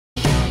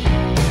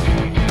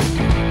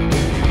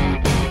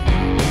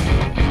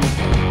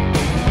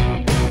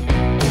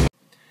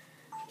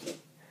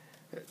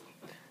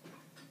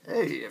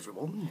Hey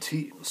everyone,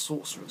 Team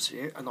Sorcerers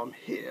here, and I'm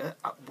here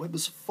at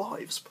Webbers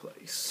 5's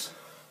place.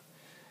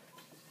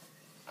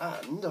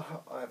 And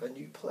I have a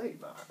new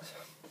playmat.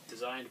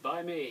 Designed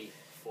by me,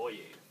 for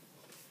you.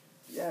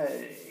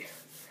 Yay!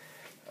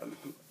 I'm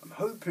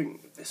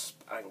hoping this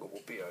angle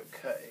will be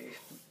okay.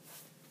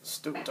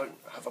 Still don't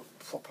have a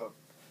proper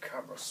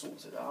camera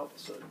sorted out,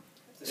 so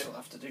this will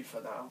have to do for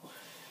now.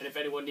 And if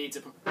anyone needs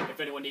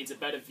a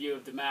better view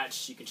of the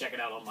match, you can check it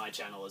out on my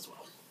channel as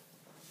well.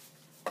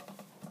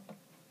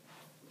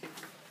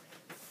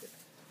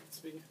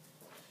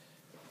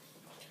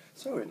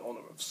 So in honour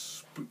of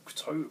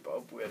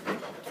Spooktober, we're doing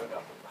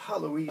a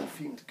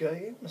Halloween-themed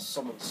game,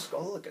 Summon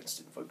Skull against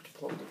Invoked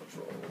Plunder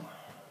Patrol.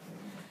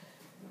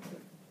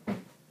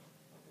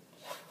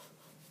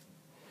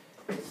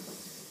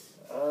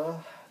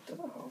 Don't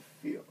know how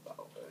I feel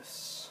about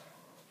this.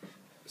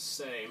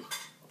 Same.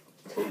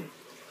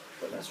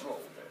 But let's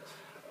roll with it.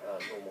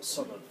 Normal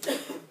summon,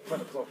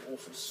 Predator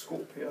Orphan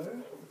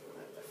Scorpio,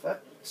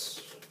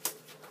 effects.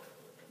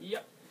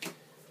 Yep.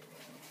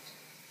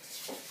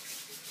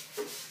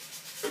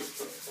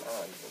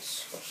 And the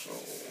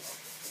special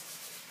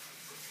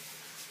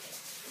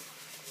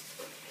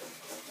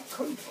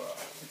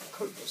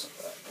Cobra's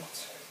effect.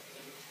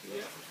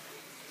 Yep.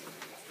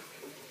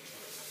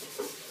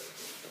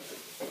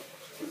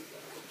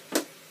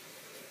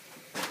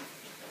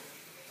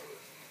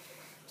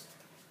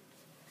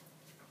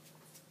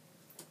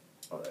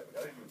 Oh, there we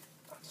go.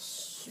 That's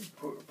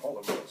super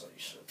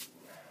polymerization.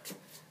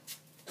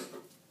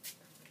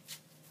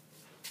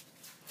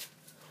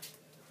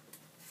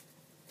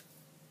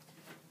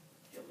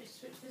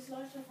 Switch this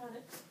light off,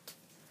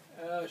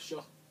 Alex?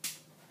 Sure.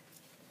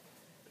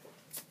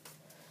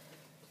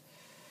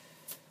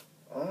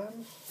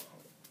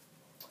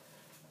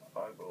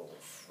 I will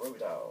throw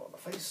down,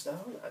 face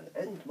down, and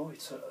end my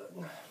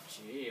turn.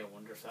 Gee, I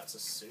wonder if that's a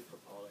super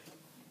poly.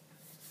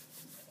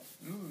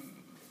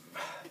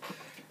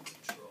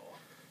 Draw.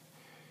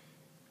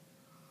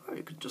 Oh,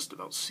 you can just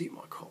about see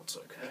my cards,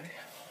 okay?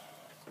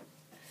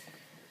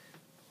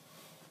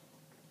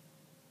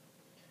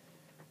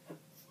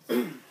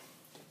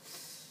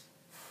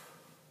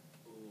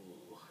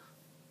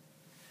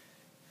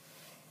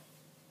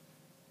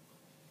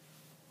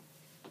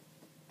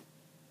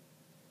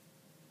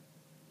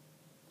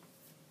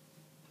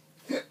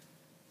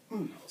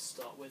 I'll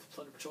start with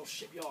Plunder Patrol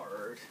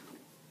Shipyard.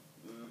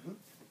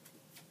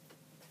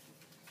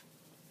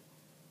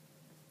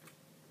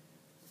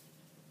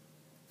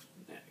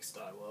 Next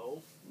I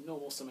will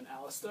normal summon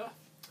Alistair.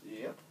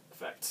 Yep.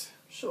 Effect.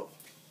 Sure.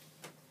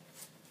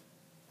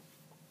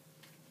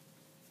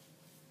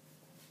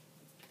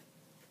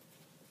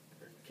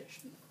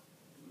 Verification.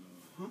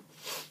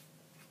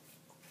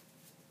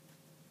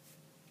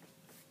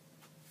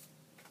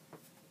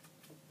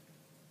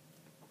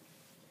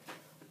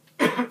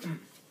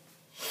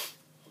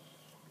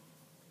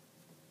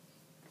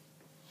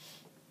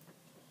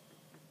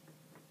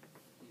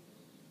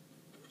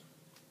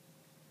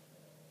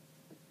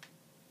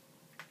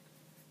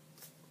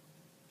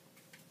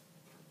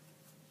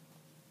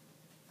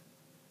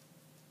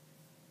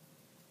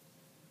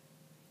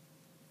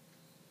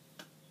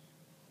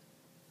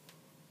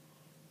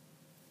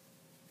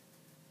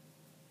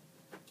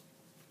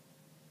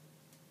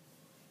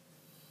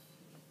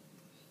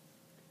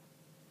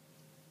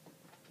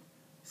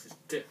 This is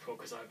difficult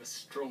because I have a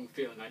strong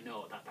feeling I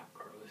know what that back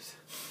row is.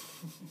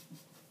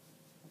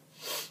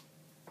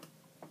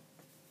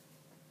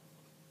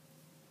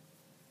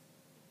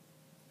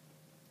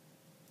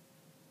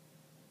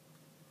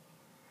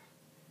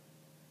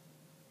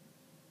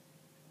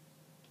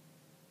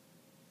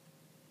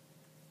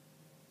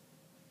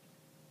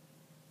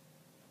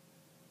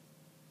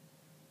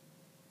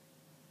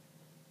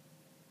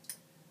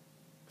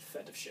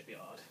 Fed of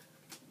Shipyard.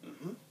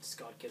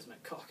 Discard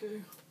Kismet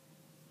Kaku.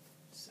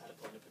 Sad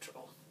Plunder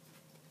Patrol.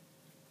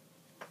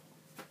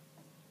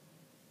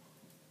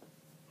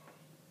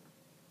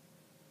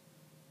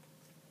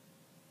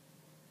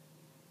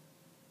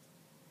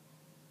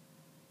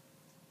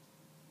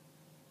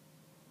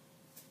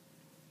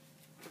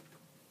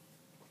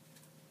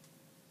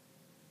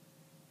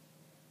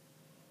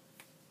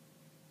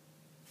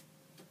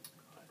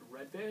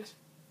 Redbeard.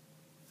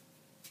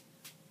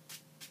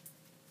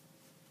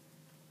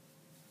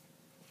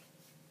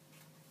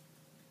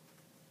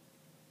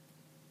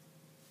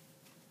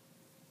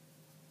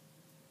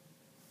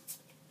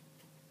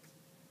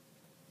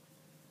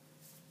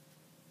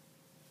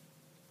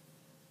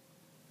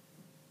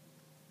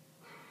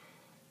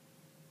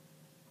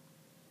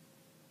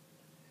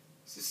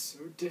 This is so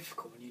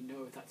difficult when you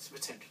know that's a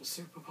potential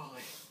super poly.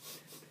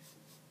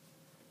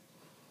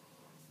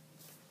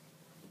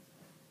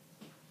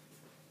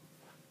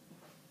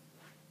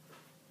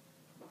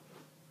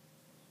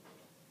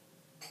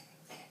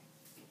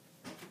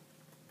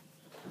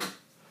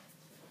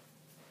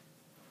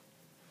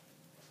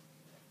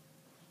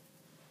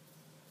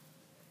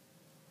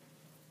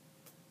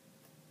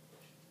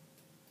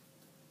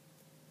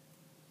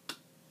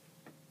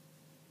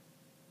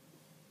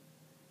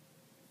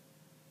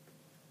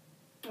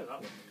 Oh,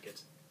 that would have been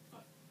good.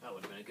 That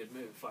would have been a good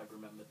move if I'd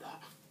remembered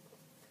that.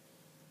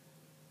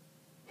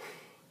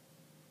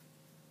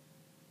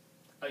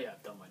 Oh yeah,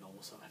 I've done my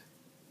normal side.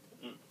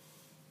 Mm.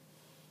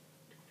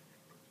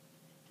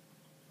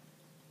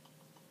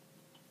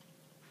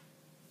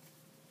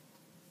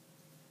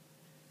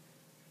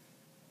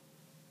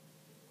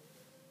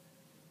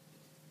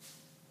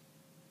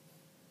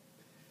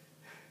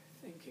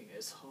 Thinking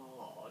is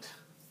hard.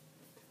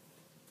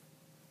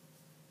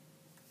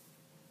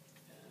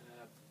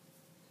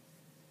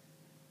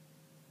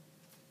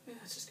 Yeah,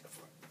 let's just go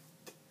for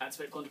it.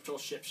 Activate Plunder Patrol,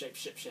 ship, ship.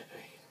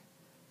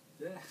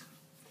 There.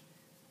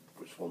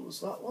 Which one was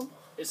that one?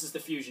 This is the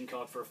fusion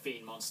card for a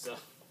fiend monster.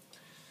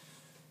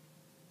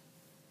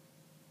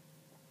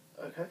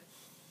 Okay.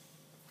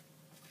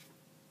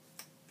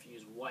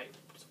 Fuse white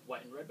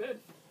and red bed.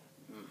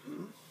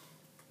 Mm-hmm.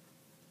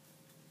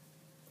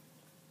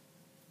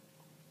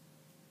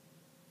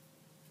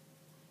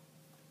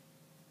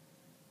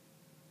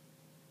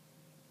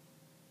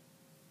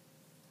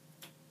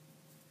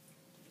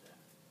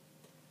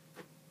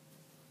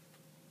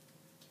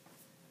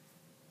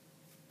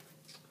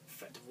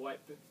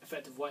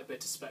 Effective Whitebeard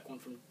to spec one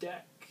from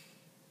deck.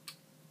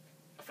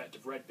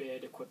 Effective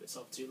Redbeard, equip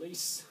itself to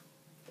lease.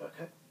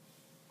 Okay.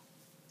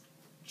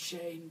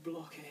 Chain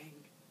blocking.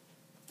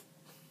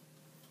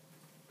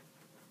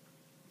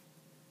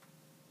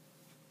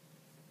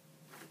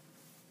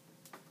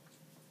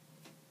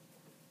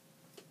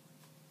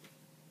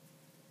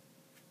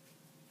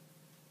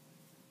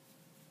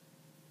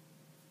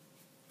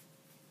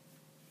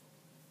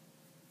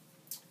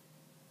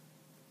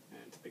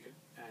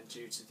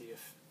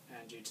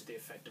 And due to the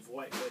effect of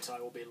Whitebeard, I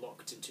will be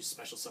locked into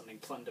special summoning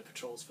Plunder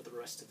Patrols for the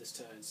rest of this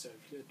turn. So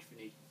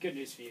good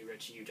news for you,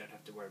 Richie, you don't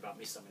have to worry about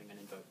me summoning an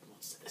Invoked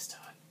monster this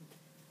turn.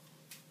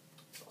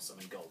 So I'll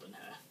summon Golden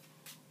Hair.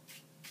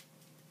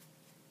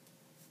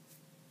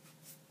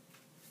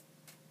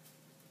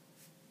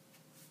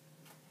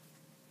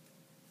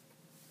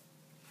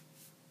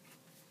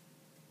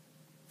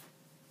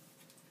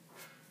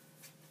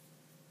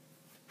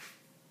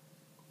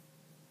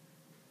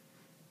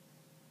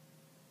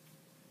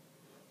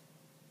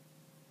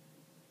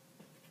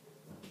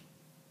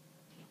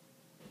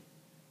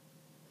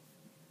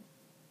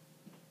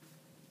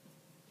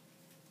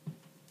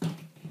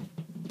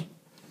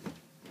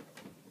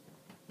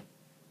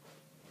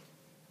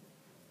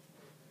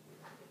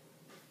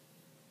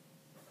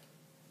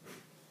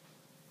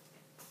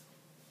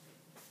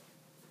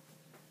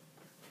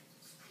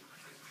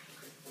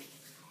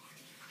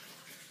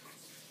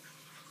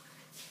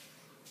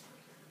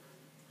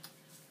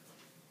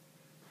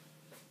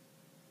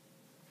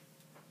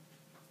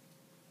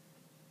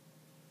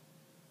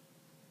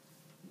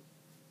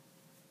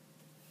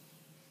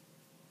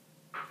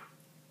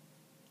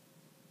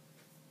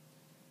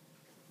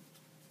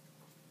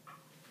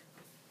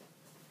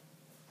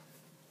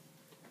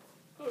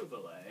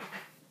 Overlay.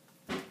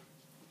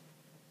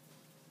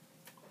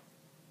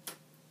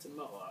 It's a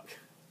Mohawk.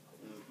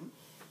 Mm-hmm.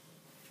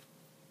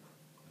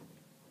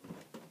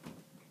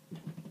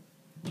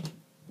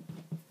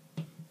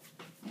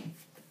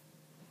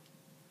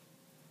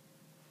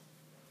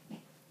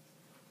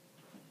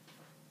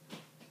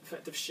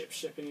 Effective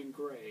shipping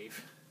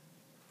engrave.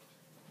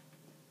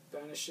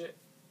 Banish it.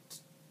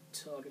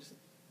 Target.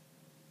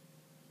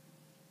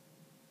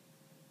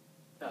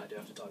 Oh, I do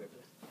have to target for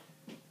this.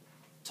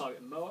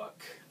 Target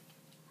Mohawk.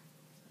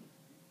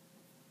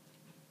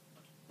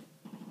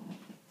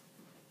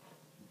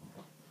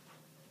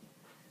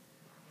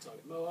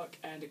 Target Mohawk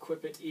and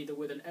equip it either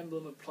with an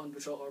emblem of Plunder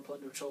Patrol or a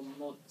Plunder Patrol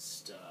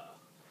monster.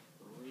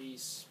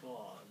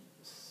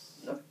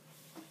 Respawns. No.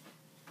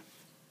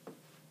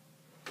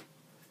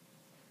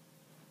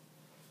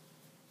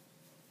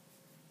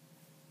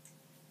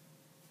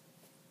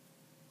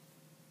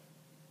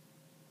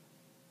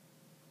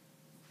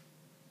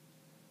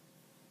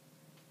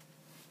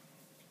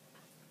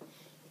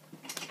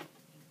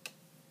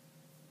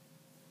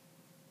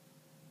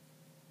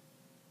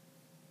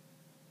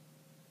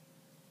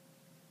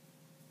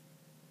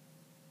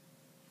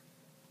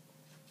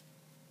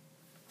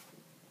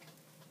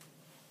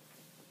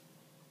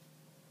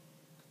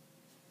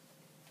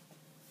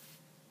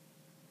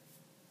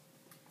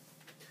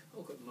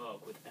 I'll put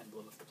Mohawk with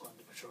emblem of the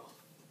Plunder Patrol.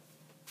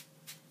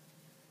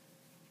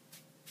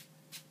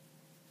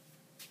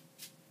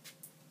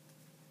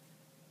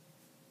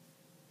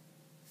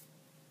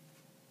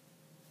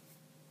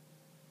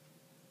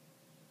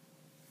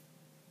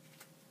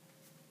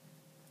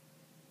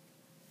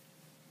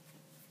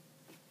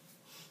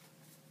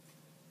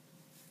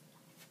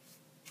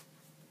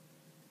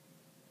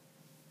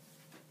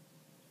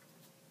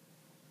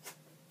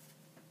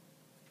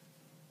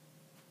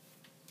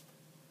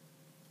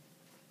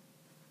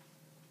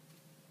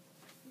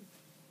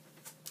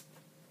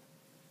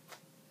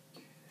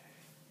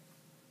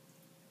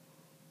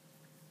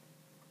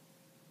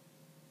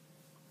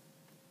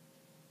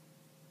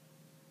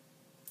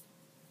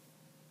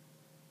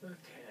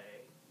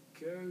 Okay,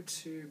 go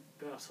to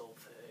battle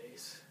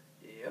phase.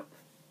 Yep.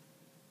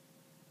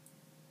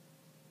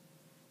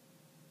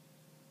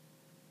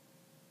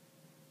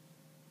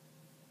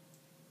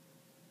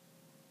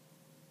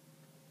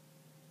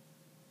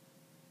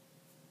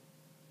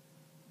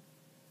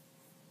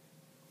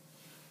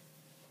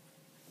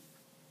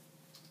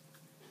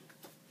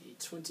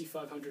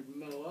 2500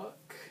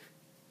 Mohawk.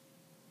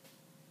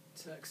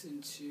 Attacks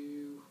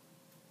into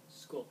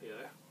Scorpio.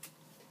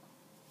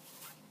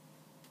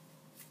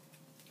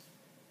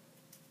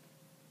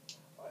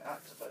 I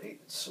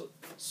activate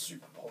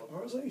super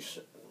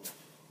polymerization.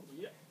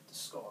 Yep.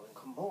 Discarding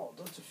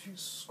commander to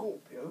fuse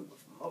Scorpio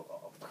with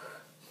Mohawk.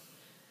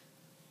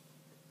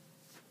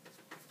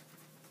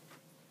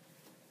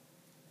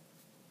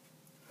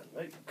 And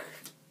make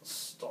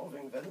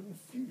Starving Venom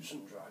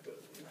Fusion Dragon.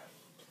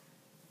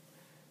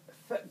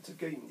 Effect to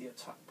gain the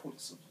attack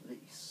points of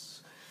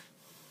Lease.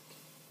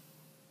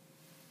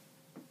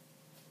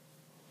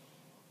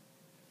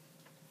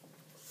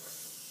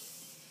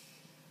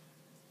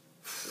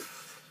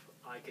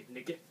 I can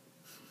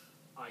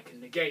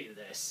negate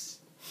this.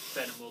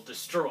 Venom will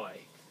destroy,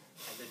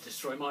 and then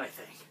destroy my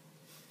thing.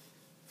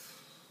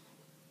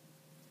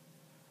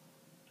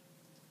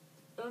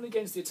 Only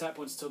gains the attack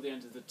points until the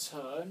end of the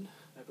turn,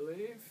 I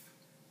believe.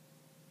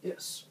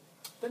 Yes.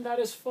 Then that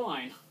is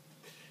fine.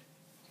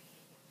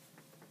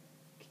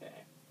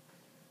 Okay.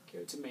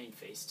 Go to main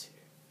phase 2.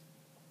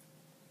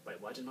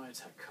 Wait, why didn't I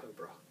attack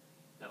Cobra?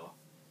 No.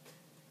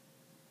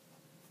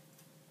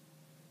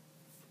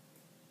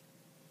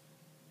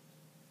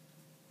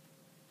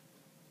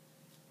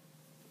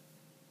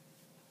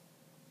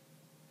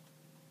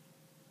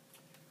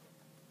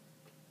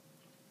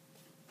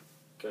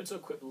 Go to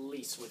equip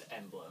Lease with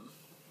Emblem.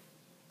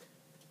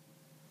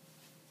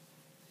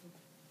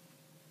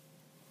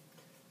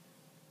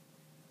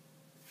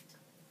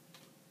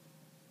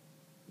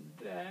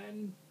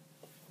 Then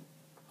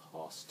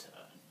pass turn.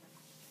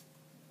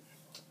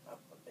 That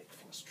would make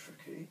things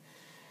tricky.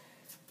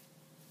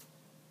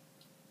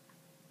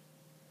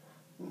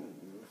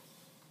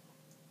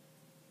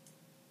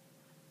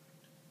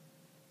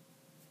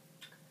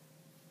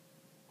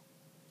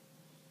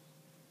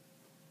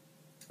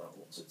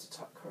 What's its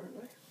attack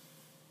currently?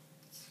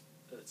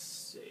 Let's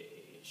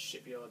see.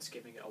 Shipyard's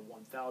giving it a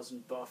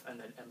 1000 buff,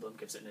 and then Emblem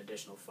gives it an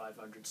additional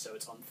 500, so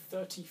it's on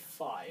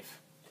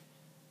 35.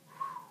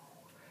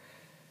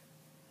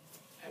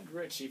 And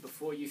Richie,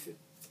 before you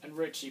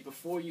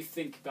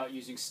think about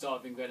using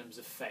Starving Venom's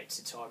effect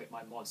to target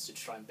my monster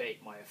to try and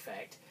bait my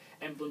effect,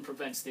 Emblem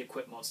prevents the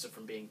equipped monster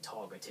from being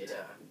targeted.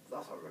 Yeah,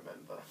 that I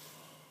remember.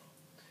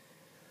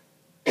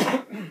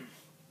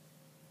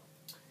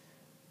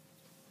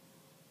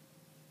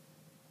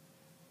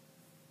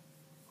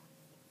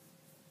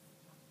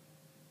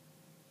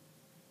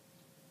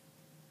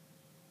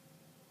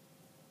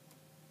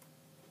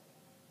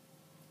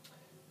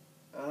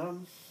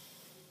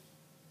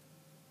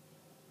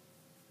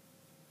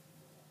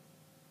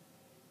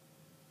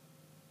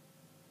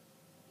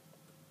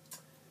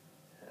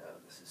 Yeah,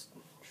 this is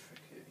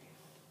tricky.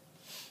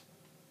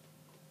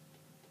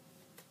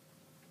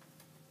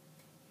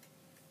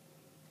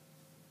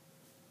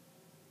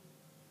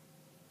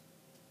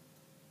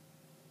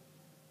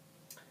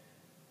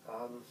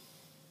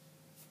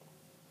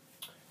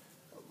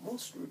 A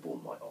monster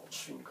reborn my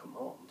Archfiend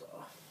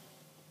Commander.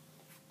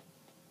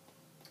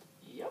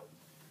 Yep.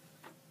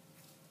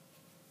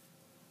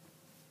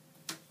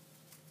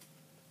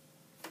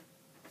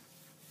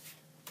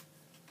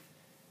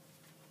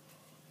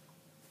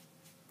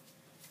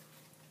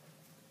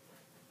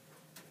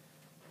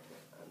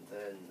 And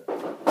then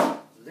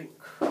Link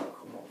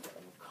Commander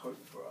and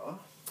Cobra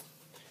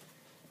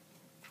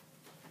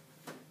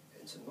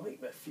into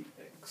Nightmare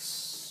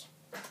Phoenix.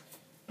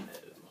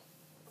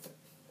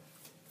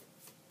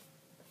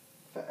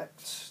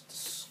 Effect,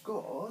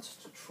 discard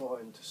to try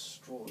and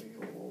destroy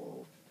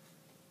your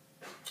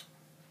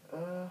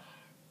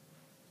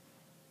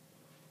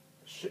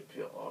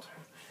shipyard.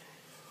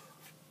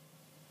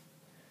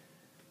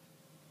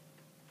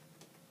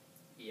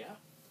 Yeah.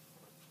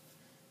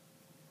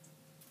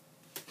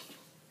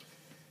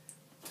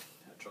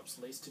 That drops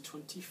Lease to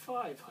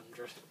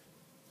 2500.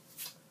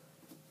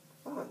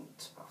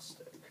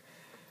 Fantastic.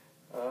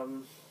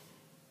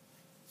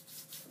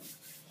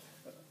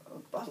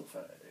 Battle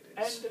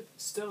phase.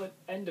 Still at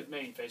end of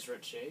main phase,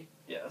 Richie.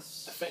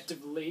 Yes.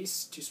 Effective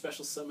Lease to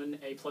special summon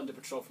a Plunder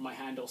Patrol from my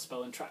hand or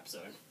spell in Trap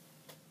Zone.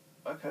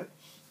 Okay.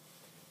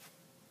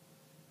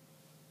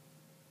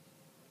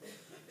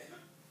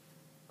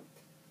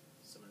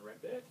 Summon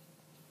Redbeard.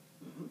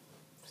 Mm-hmm.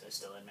 So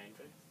still in main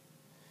phase.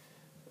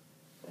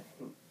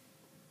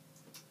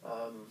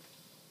 I'll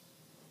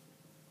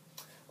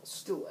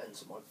still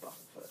enter my battle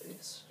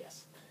phase.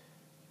 Yes.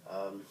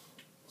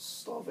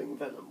 Starving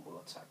Venom will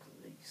attack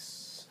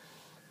Lease.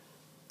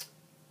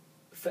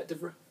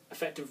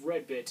 Effective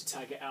Redbeard to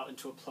tag it out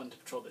into a Plunder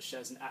Patrol that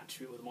shares an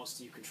attribute with a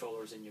monster you control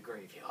or is in your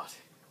graveyard.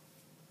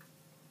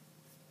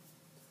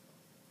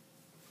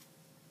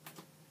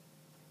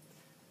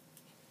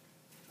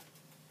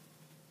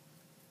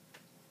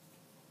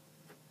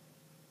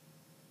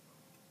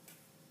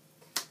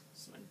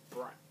 Summon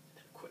Bran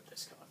and equip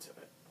this card to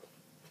it.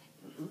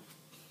 Mm-hmm.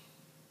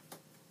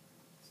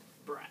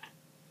 Bran.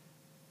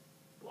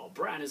 While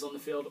Bran is on the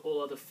field,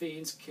 all other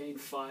fiends gain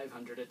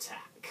 500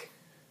 attack.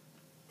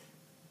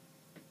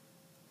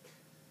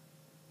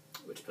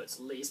 Which puts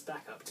Lease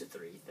back up to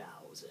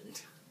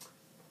 3000.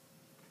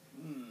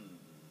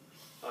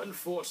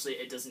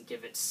 Unfortunately, it doesn't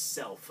give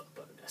itself a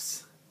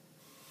bonus.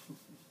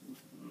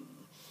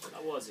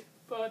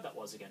 That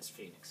was against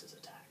Phoenix's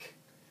attack.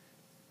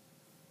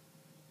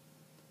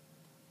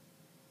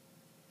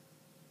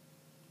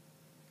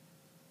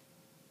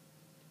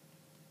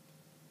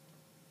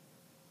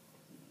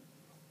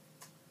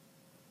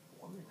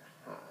 One in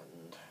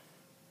hand.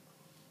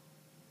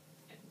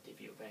 And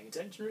if you're paying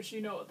attention, Rich,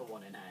 you know what the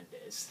one in hand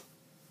is.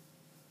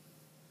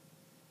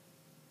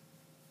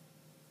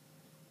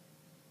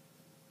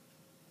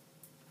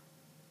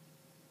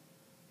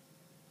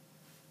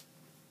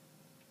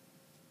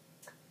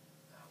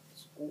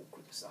 It's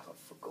awkward as that I've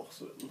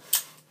forgotten.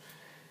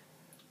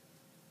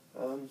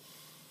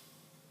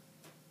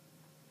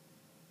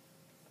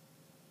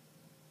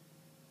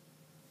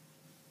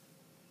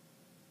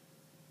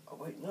 Oh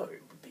wait, no,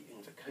 it would be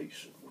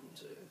Invocation,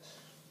 wouldn't it?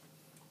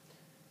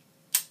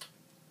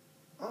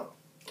 Oh,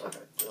 okay,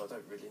 then I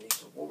don't really need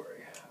to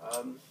worry.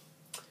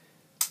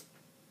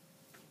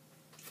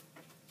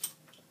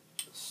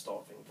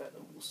 Starving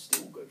Venom will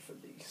still go for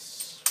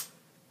lease.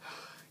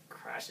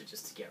 Crash it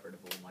just to get rid of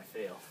all my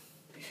feel.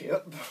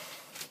 Yep.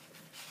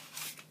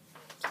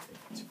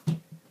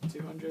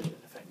 200 and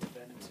effective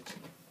Venom.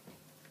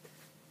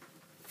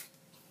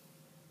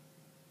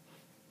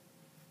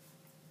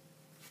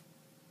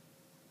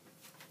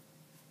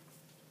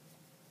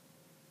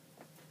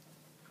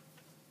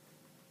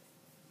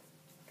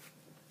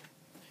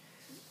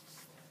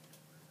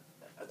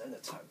 And then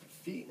attack with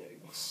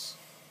Phoenix.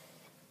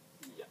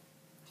 Yeah.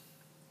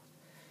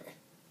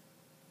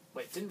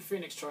 Wait, didn't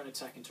Phoenix try and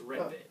attack into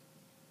Red Bit?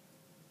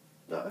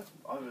 No,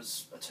 I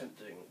was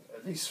attempting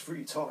at least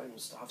 3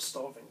 times to have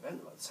Starving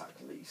Venom attack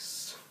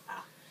least.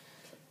 Ah.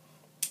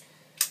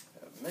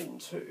 Main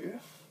 2,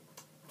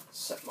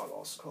 set my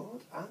last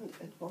card, and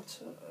end my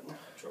turn.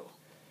 Draw.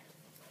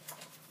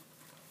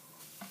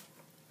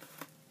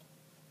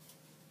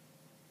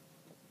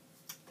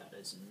 That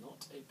is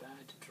not a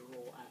bad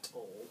draw at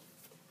all.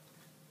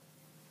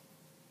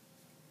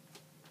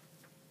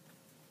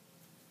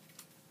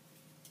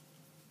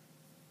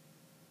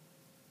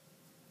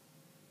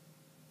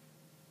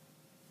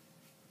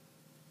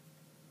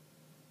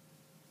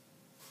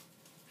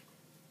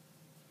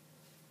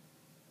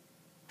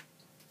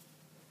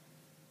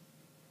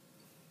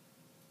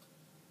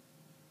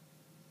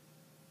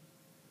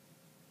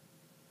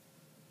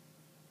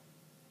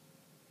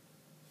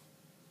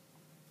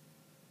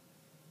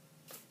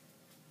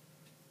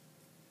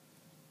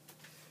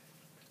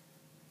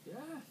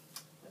 Yeah,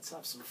 let's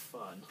have some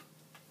fun.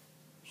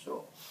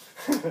 Sure.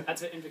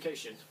 Activate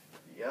Invocation.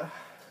 Yeah.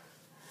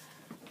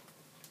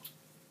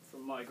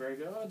 From my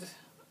graveyard,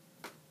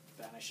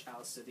 banish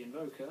Alistair the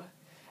Invoker.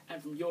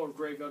 And from your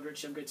graveyard,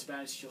 Richie, I'm going to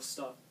banish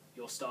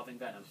your Starving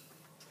Venom.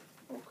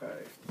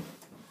 Okay.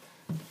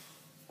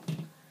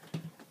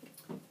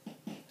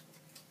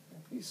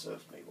 He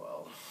served me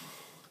well.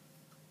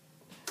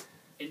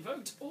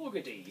 Invoked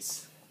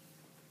Orgades.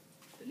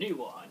 The new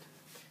one.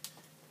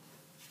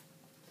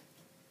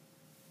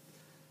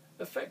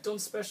 Effect on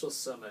special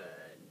summon.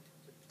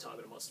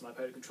 Target a monster my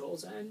opponent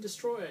controls and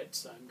destroy it.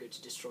 So I'm going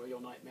to destroy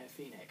your Nightmare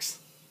Phoenix.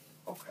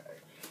 Okay.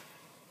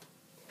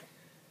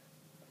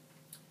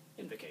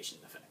 Invocation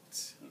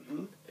effect.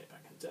 Mm-hmm. Put it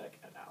back on deck,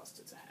 add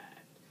Alistair to hand.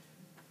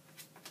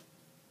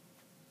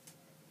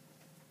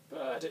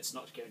 But it's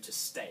not going to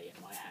stay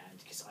in my hand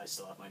because I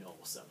still have my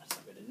normal summon. So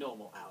I'm going to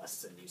normal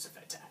Alistair and use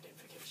effect to add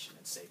Invocation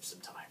and save some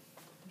time.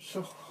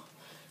 Sure.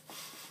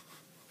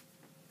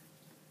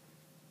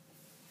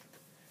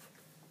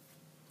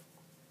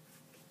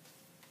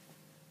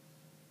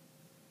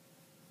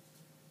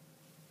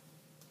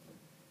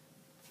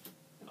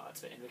 And I'll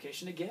activate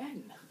Invocation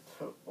again.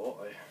 Oh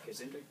boy.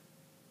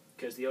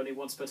 Because the only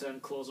once per turn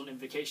clause on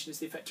Invocation is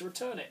the effect to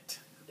return it.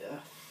 Yeah.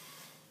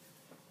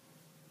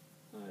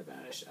 I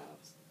banish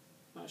Alistair.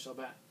 I shall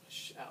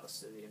banish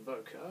Alistair the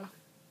Invoker.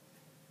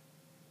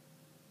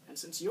 And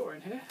since you're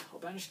in here, I'll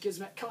banish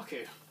Gizmet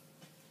Kaku.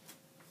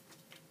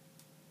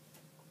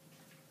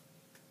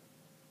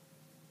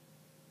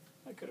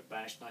 I could have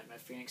banished Nightmare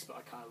Phoenix, but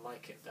I kind of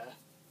like it there.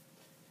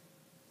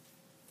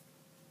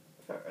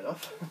 Fair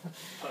enough.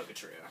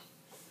 Purgatory.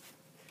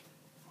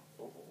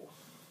 Oh.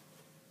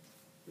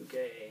 Who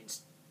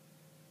gains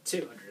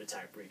 200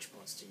 attack for each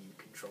monster you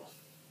control.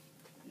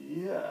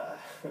 Yeah.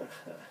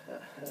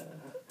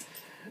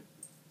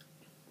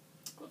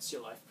 What's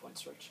your life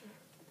points, Richard?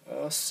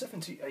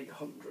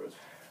 7,800.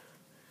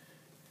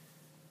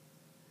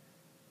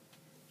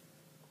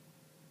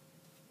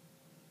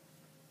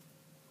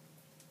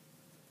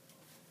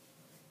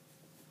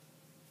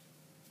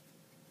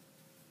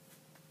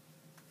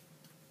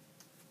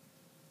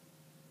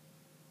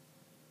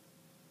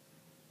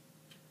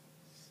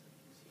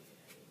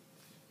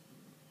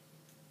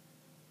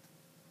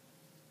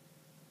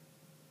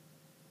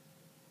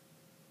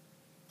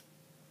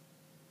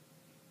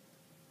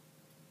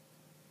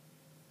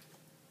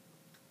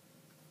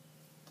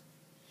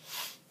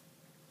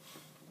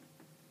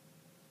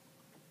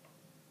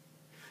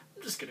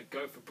 I'm just going to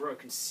go for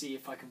broke and see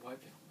if I can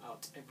wipe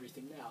out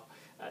everything now.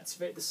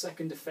 Activate the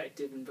second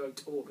effective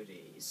invoked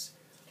Orgades.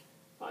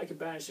 I can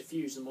banish a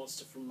fusion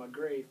monster from my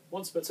grave.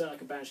 Once per turn I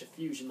can banish a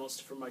fusion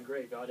monster from my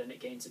graveyard and it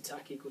gains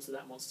attack equal to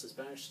that monster's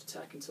banished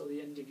attack until the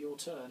end of your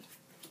turn.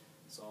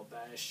 So I'll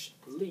banish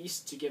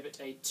Least to give it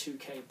a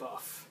 2k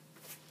buff.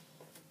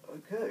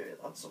 Okay,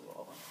 that's a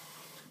lot.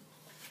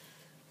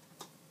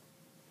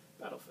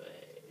 Battle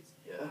phase.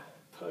 Yeah.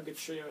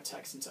 Purgatrio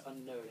attacks into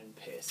unknown and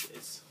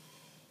pierces.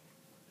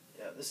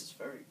 Yeah, this is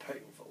very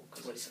painful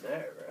because it's an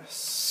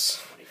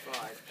heiress.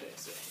 25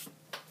 piercing.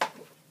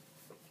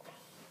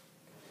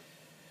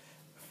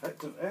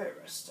 Effective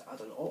heiress to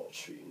add an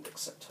Archfiend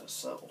except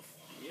herself.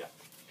 Yeah.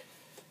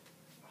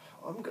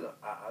 I'm gonna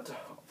add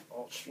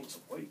Archfiend's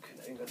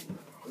Awakening and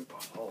hope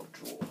a hard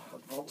draw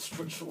Advanced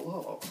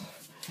Ritual Art.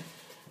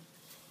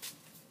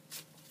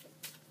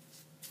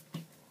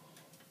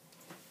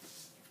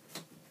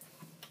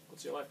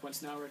 What's your life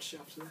points now, Rich,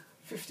 after that?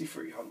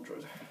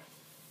 5,300.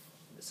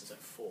 This is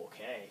at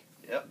 4k.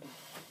 Yep.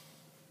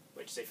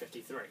 What'd you say,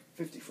 53?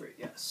 53,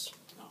 yes.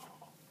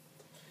 Oh.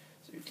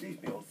 So you'd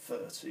leave me on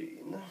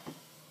 13.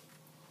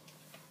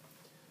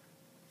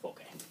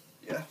 4k.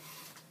 Yeah.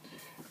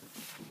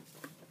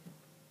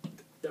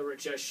 Though,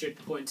 Rich, I should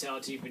point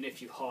out, even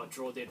if you hard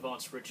draw the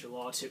Advanced Ritual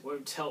Art, it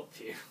won't help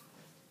you.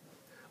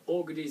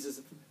 Orgades'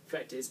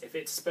 effect is, if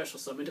it's special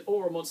summoned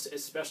or a monster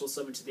is special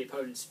summoned to the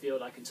opponent's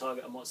field, I can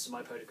target a monster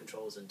my opponent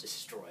controls and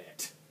destroy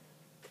it.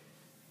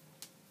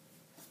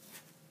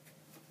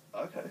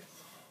 Okay.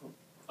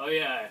 Oh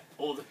yeah,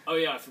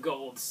 I forgot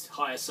all the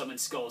higher summoned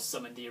skulls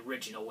summon the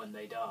original when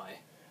they die.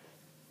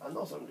 And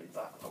not only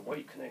that,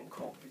 Awakening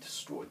can't be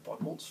destroyed by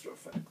monster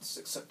effects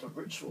except a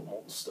ritual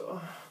monster.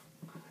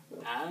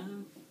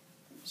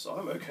 So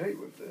I'm okay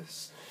with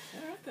this.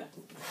 Alright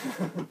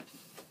then.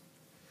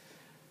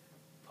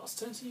 Pass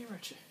turn to you,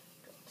 Richie.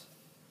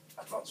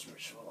 Advanced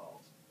Ritual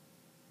Art.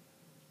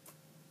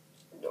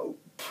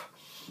 Nope.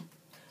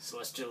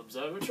 Celestial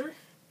Observatory?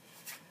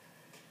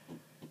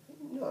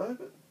 No,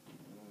 but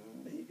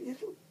maybe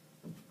it'll...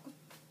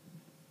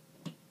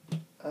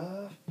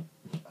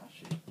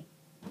 actually...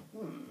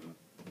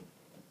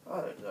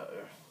 I don't know.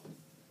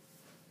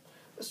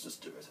 Let's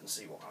just do it and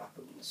see what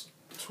happens.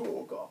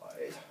 Tour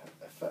guide,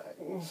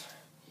 effects.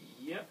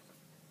 Yep.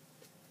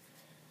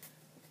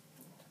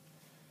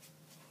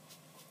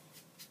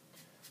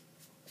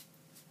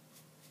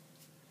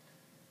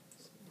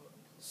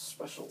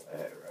 Special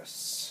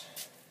heiress.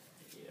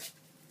 Yeah.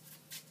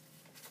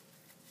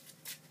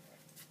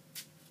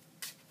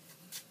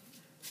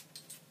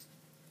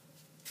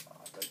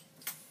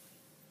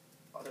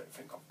 I don't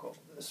think I've got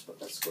this,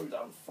 but let's go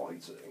down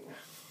fighting.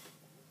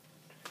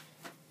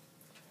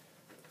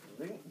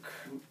 Link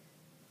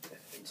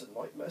into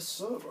Nightmare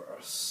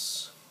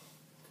Cerberus.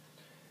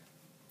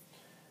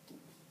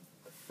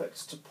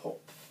 Effects to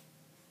pop.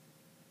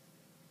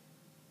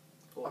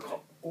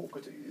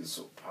 Orgades,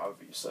 or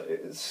however you say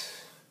it.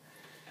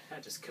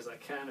 Just because I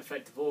can.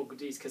 Effective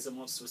Orgades, because a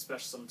monster with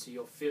special summon to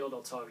your field,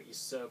 I'll target your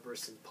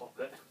Cerberus and pop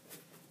it.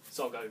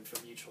 So I'll go for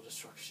mutual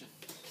destruction.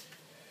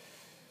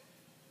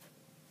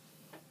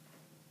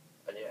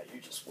 And yeah,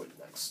 you just win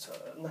next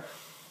turn.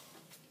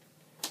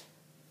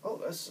 Oh,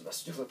 there's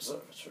Celestial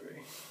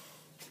Observatory.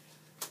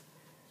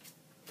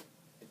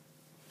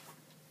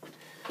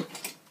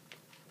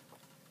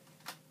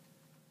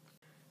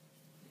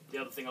 The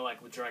other thing I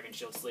like with Dragon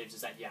Shield sleeves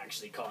is that you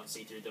actually can't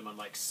see through them,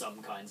 unlike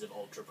some kinds of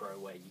Ultra Pro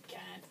where you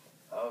can.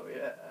 Oh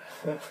yeah.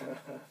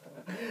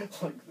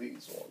 Like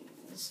these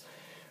ones.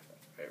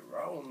 Okay,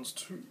 round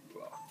 2.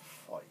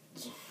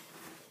 Fight.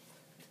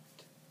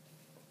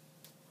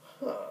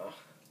 Huh.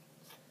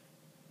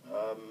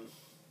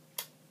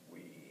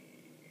 We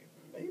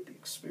may be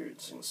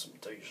experiencing some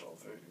deja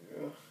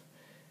vu.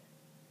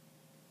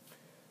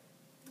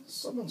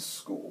 Summon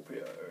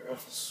Scorpio.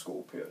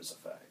 Scorpio's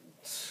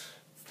effect.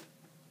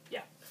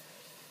 Yeah.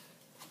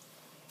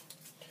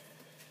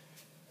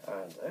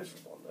 And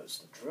everyone knows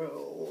the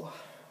drill.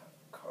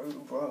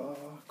 Cobra.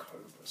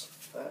 Cobra's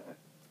effect.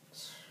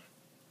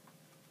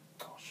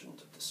 I shouldn't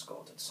have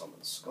discarded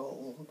Summon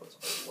Skull, but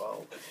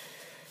oh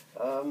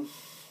well.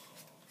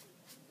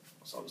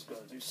 So I was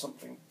going to do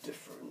something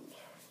different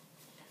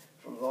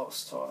from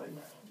last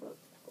time, but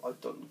I've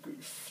done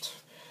goofed.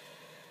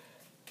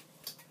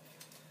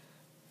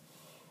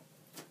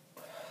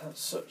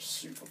 Let's search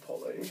Super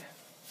Poly.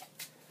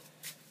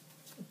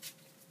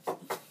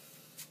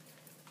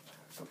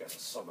 Forget the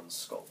Summon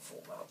Skull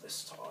format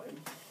this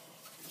time.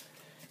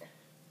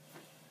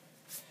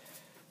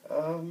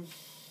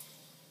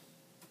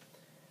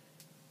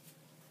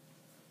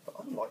 But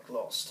unlike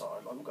last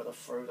time, I'm going to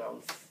throw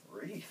down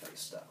 3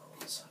 face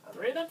downs.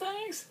 3 of them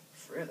things?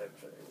 3 of them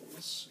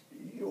things.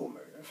 Your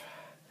move.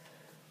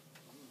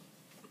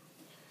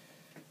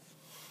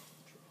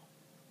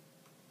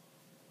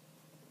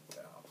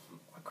 Yeah,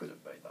 I could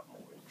have made that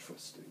more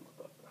interesting,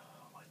 but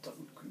I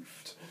done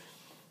goofed.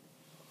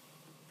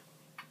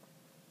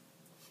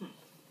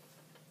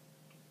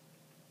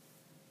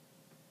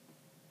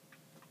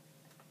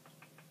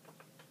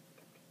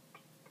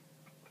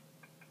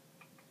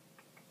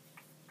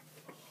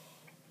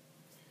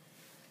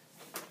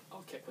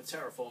 with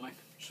terraforming.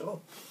 Sure.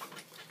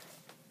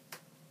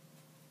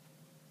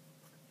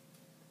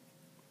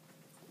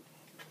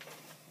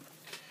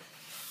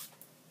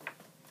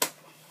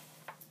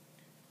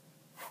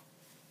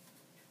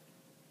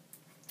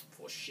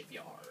 For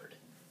shipyard.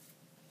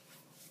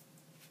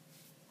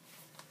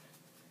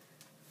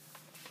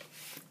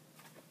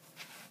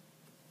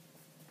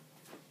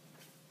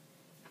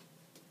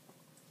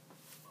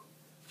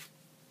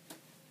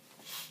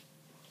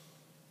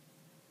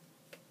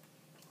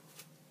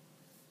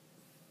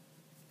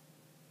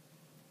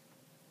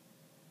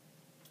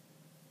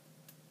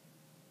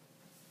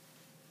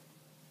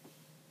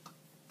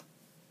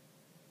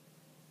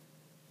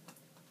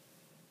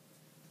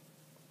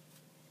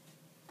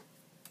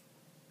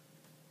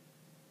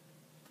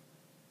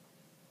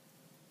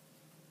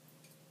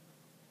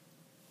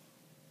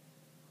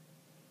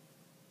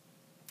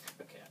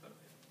 Okay, I gotta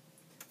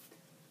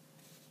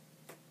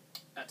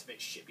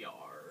activate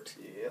shipyard.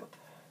 Yep.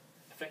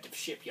 Effective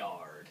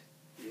shipyard.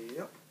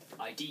 Yep.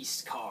 ID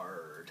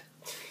card.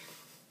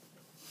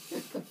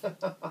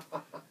 Bluebird.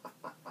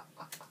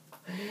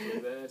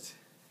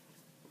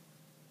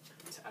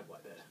 To add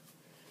whitebird.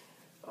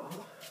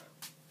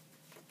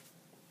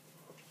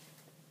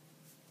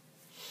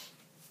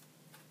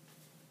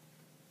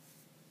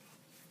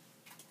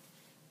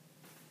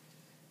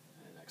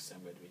 And next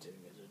I'm going to be doing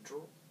is a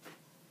draw.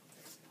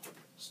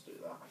 Let's do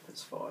that.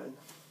 It's fine.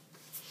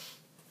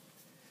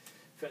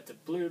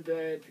 Effective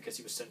Bluebird, because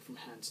he was sent from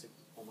hand to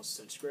almost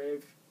sent to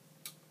grave.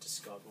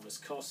 Discard one as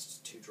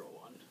cost to draw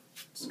one.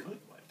 Discard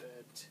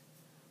Whitebird.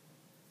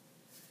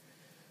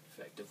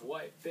 Effective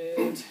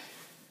Whitebird.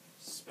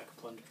 Spec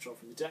a Plunder Patrol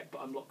from the deck, but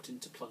I'm locked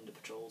into Plunder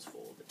Patrols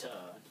for the turn.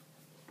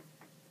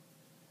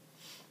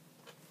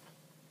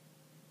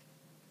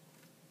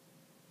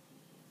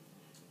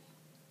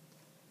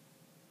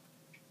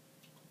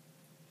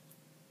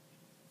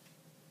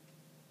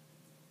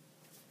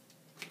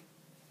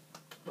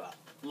 Well,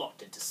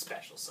 locked into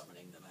special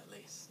summoning them at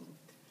least.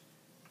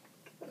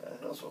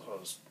 That's what I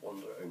was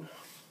wondering.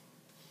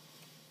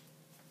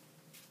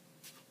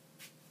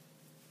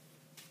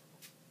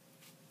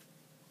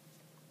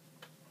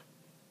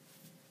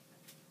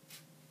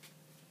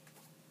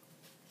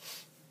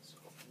 So,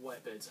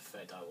 Whitebird's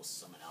effect, I will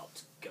summon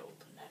out Golden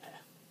Hair.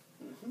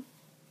 Mm-hmm.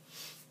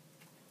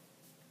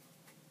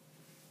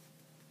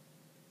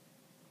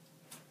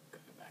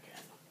 Going back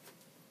in.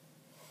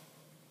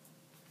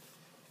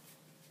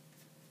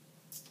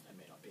 I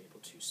may not be able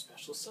to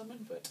special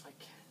summon, but I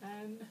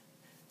can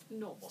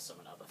normal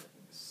summon other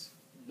things.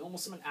 Normal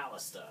summon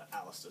Alistair.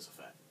 Alistair's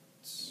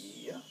effects.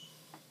 Yeah.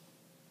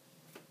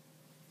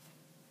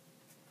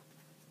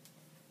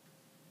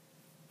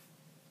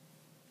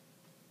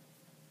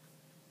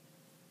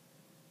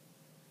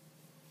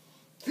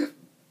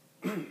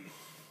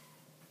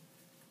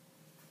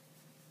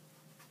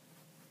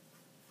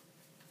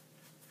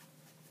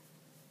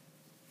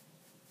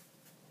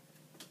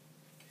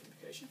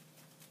 Invocation.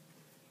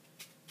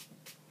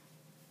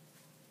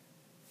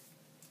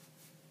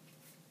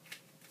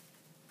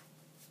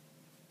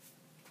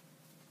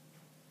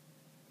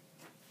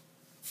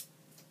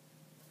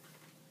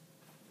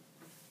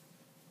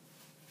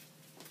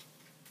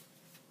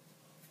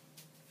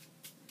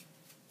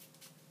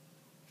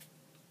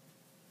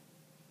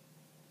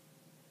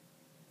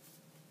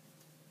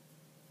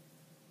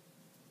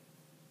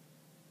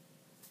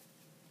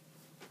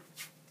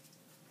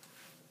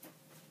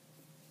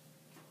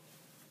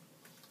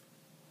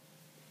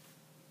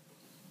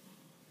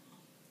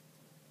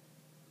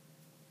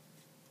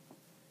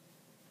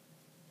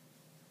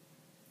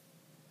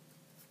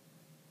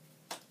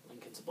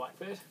 Link into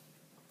Blackbeard.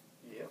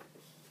 Yep.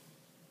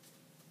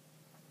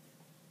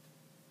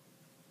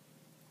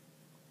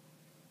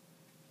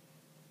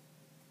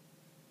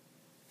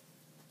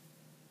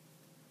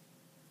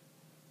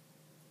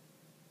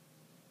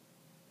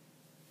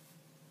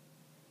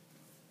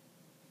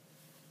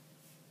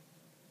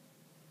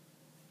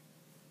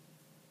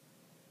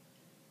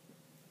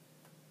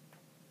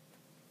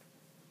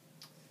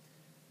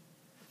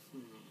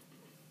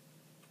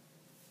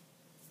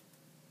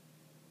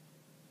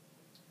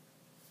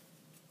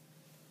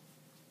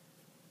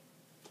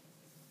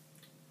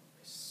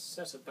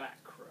 Set a back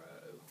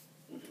row.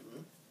 Mm-hmm.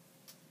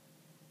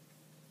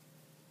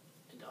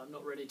 And I'm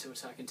not ready to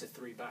attack into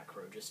 3 back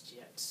row just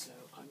yet, so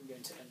I'm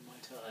going to end my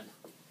turn.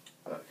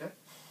 Okay.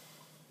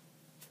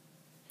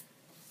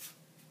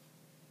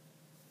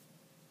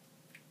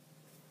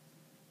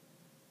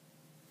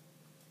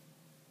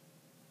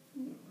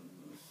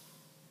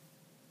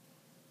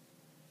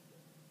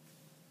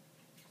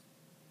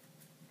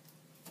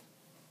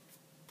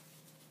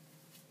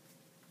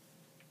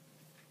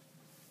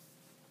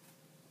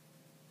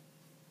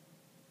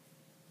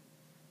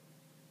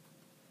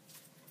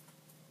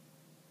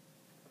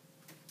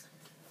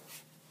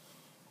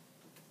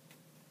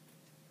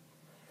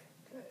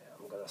 Okay,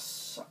 I'm going to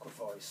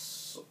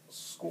sacrifice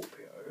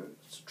Scorpio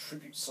to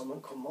tribute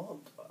summon Commander.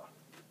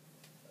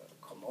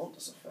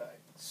 Commander's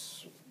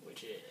effects.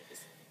 Which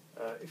is...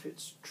 If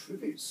it's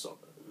tribute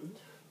summoned,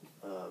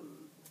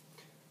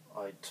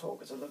 I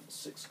target a level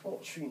 6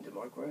 Archfiend in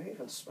my grave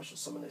and special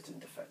summon it in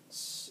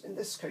defense. In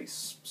this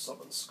case,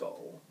 summon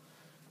Skull.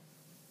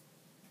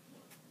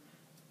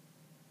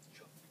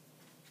 Sure.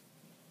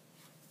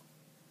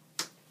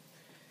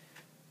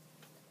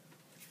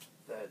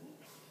 Then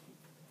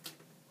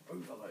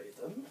overlay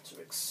them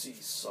to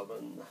exceed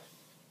summon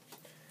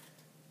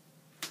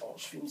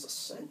Archfiend's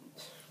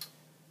Ascent.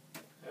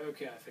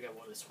 Okay, I forget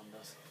what this one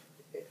does.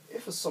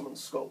 If a summoned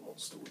Skull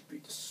monster would be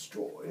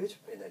destroyed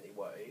in any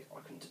way,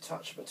 I can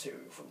detach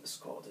material from this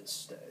card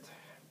instead.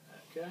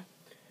 Okay.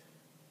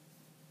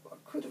 I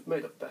could have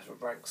made a better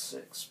rank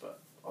 6, but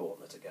I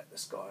wanted to get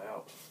this guy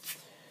out.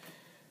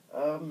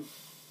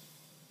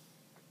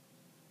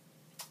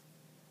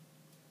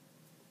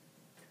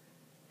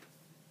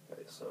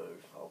 Okay, so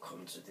I'll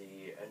come to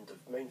the end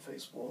of main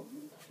phase 1.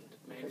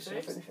 Main phase.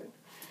 phase. Anything.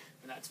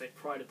 And activate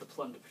Pride of the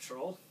Plunder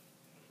Patrol.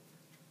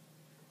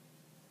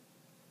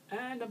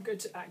 And I'm going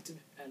to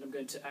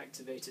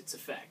activate its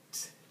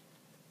effect.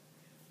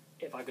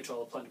 If I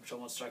control a Plunder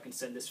Patrol monster, I can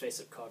send this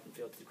face-up card from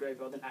field to the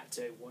graveyard, then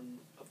activate one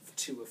of the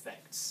 2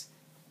 effects.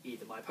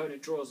 Either my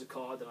opponent draws a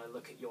card, and I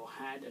look at your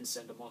hand and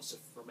send a monster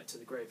from it to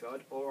the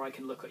graveyard, or I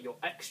can look at your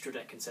extra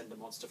deck and send a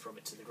monster from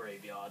it to the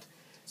graveyard.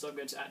 So I'm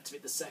going to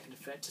activate the second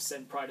effect to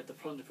send Pride of the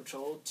Plunder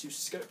Patrol to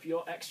scope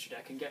your extra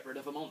deck and get rid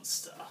of a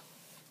monster.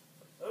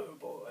 Oh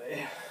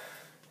boy.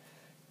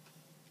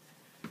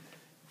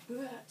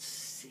 Let's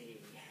see.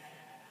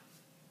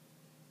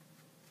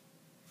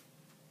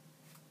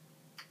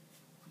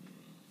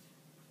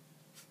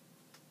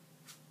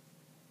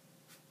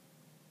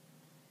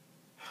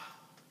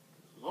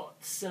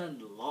 Lots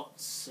and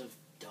lots of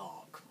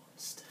dark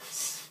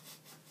monsters.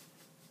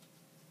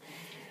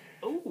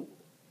 Ooh,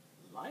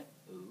 light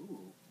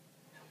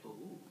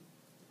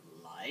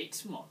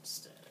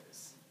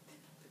monsters.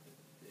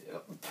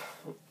 Yep.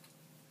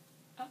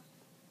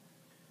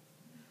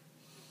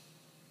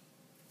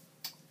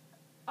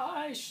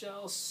 I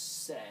shall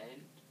send.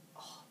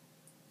 Oh,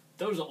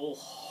 those are all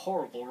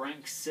horrible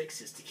rank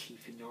 6s to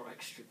keep in your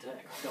extra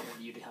deck. I don't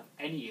want you to have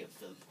any of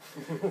them.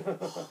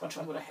 Which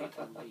I'm going to hate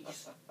the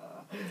least.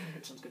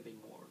 Which one's going to be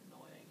more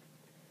annoying?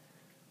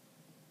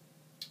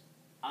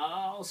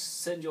 I'll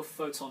send your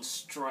Photon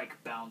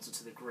Strike Bouncer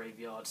to the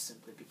graveyard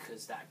simply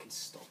because that can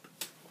stop.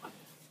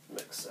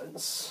 Makes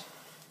sense.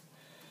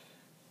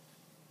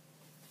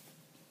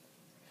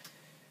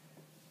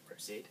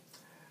 Proceed.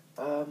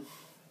 Go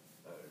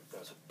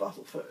to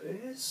battle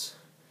phase.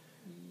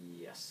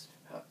 Yes.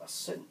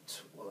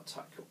 Ascent will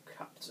attack your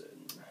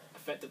captain.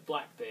 Effect of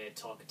Blackbeard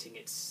targeting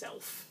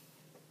itself.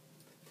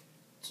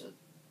 To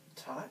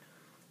tag?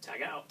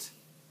 Tag out.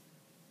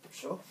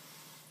 Sure.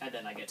 And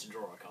then I get to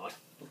draw a card.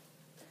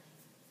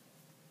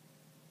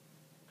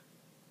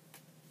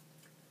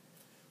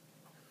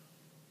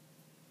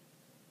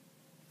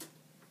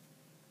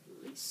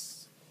 Release.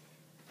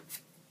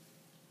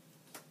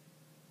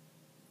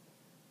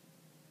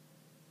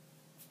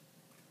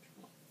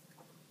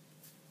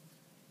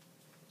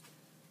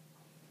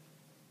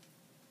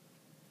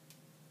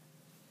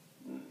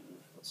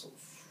 That's on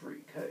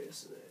 3k,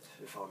 isn't it?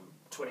 If I'm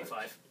 25.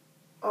 Correct.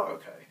 Oh,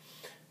 okay.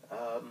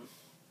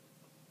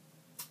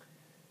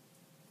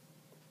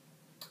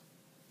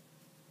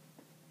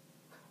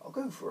 I'll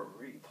go for a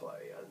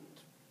replay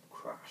and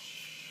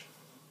crash.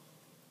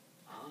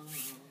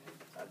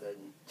 And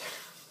then...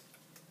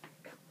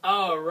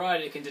 Oh,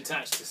 right, it can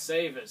detach to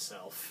save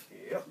itself.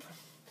 Yep.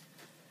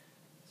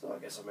 So I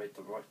guess I made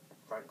the right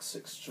rank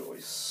 6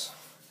 choice.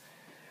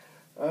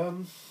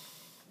 And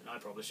I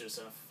probably should have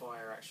sent a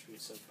fire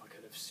attribute so I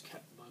could have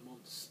kept my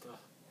monster.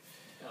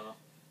 Oh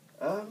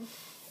well.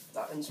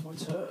 That ends my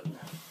turn.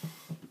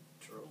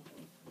 Draw.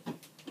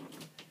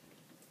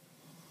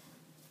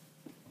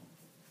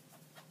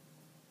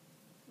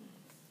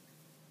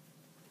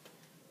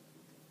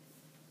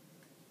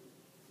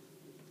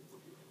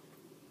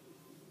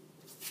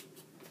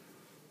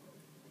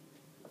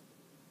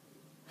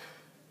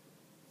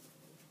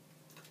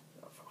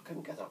 If I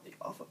can get out the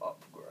other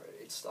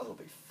upgrades, that'll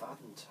be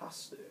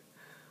fantastic.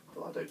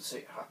 But I don't see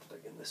it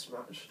happening in this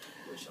match.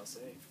 We shall see.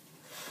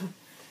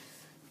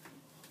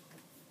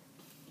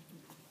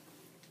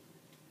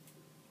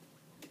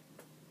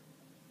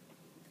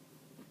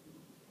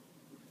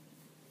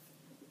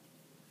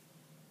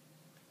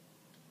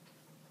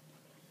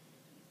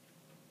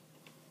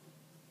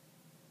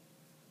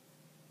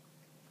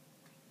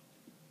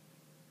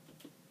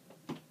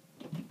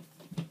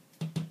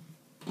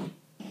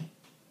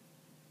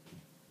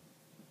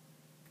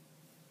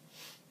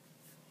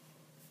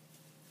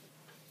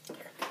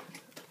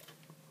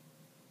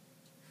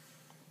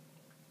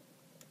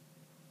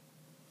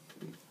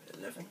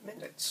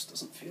 Minutes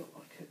doesn't feel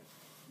like it.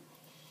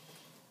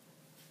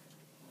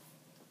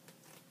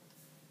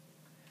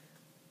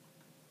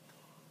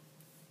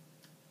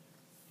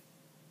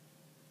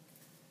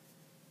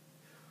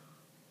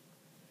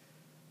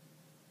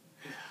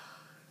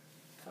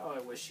 How I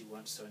wish you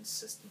weren't so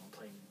insistent on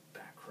playing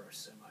back row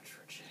so much,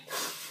 Richie.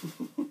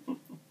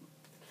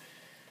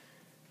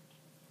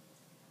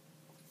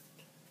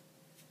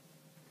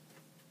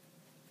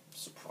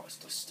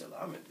 Surprised I still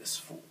am in this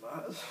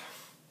format.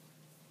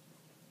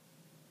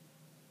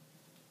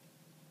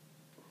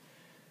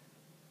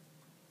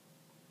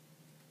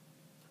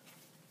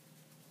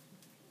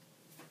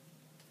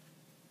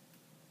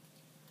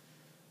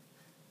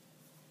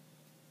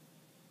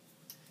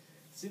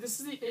 See,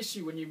 this is the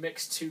issue when you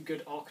mix two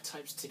good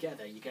archetypes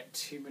together. You get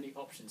too many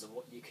options of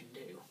what you can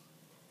do.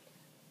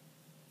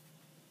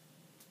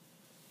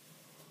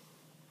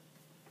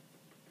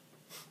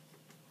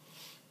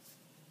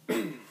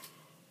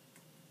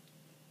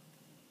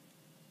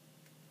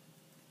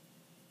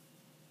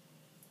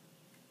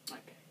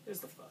 Okay, here's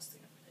the first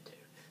thing I'm going to do.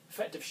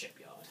 Effective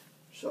Shipyard.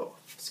 Sure.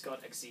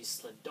 Discard Xyz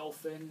Slid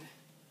Dolphin.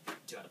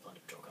 2 out of Plunder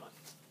Patrol card.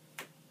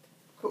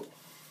 Cool.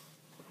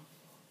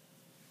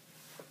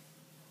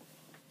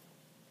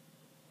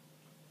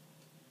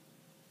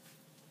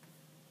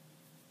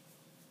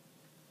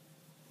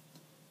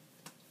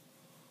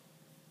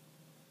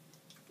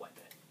 Wipe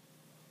it.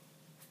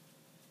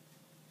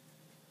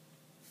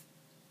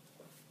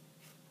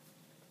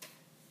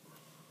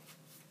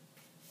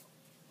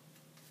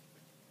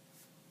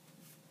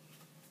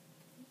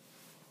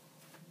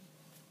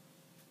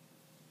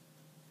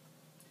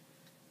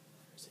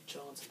 There's a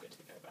chance I'm going to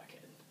go back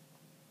in.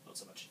 Not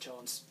so much a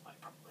chance, I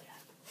probably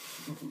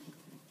am.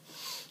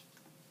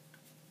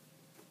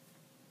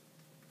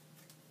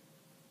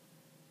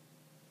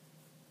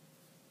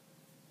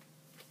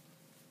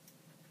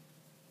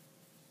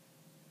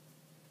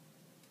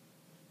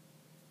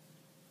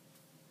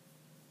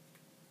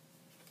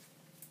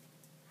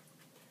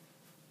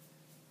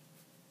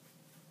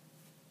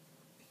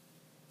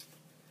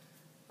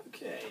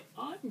 Okay,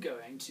 I'm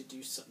going to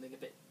do something a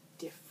bit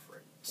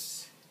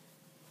different.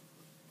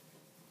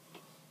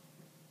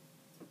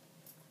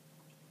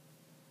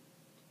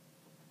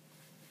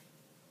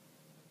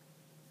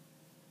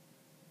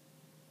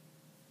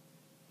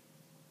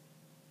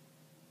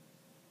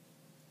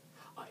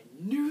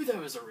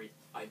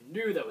 I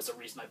knew there was a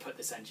reason I put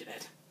this engine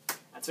in.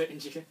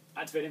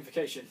 Activate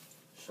Invocation.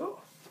 Sure.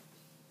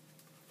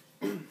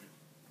 Gonna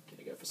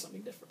go for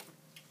something different.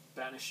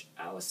 Banish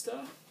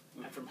Alistair,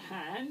 and from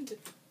hand,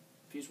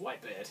 fuse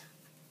Whitebeard.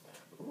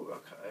 Ooh,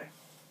 okay.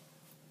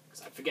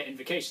 Because I forget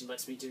Invocation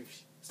lets me do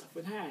stuff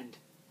with hand.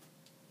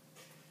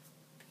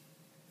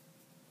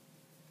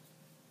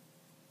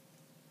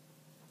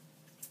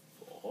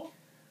 Or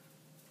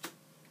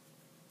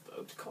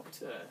Invoked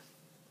Copter.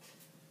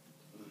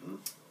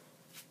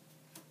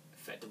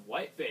 Effective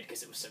Whitebeard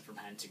because it was sent from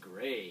hand to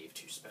grave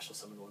to special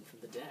summon one from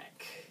the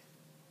deck.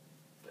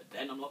 But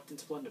then I'm locked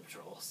into Plunder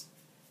Patrols.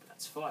 But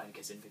that's fine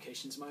because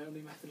Invocation's my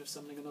only method of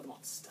summoning another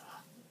monster.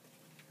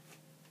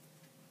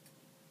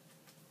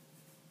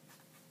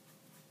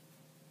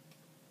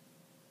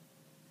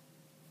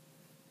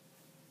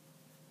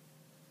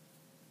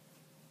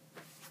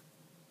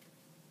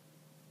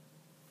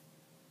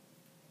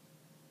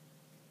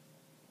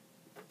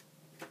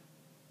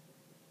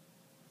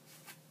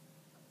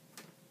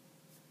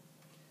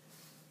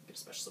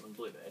 Special summon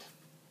Bluebird.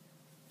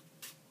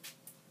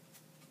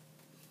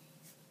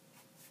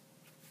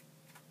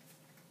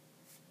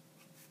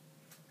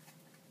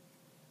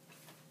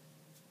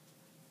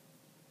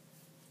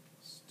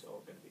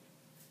 Still going to be.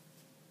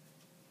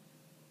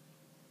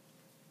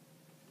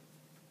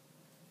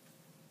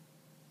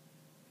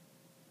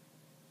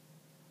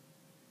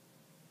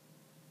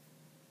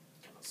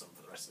 Cannot summon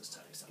for the rest of this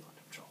turn except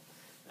under control.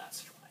 That's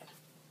fine.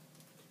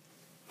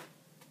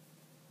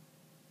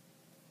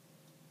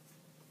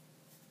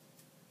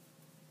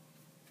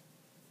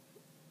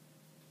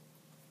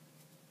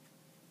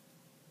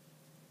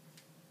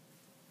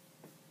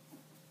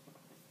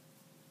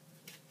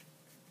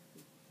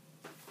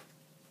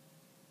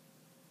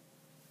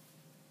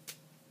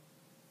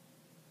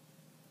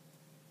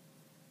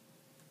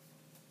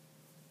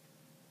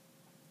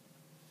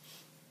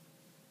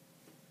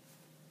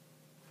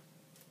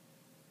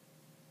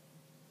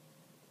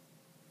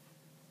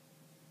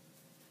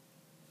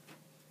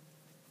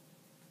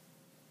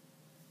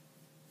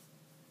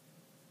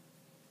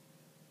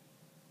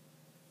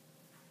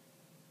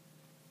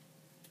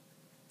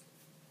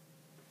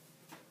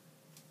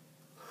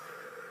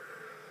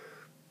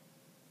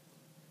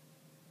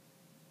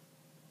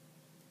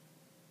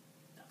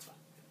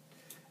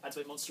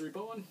 Activate Monster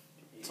Reborn.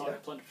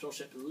 Target Plunder Patrol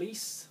ship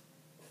lease.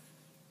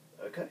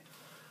 Okay.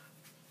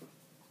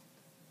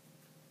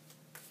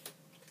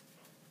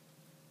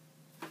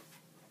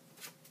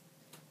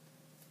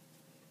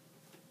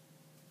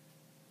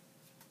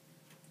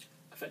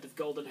 Effective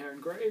Golden Hair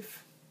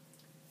Engrave.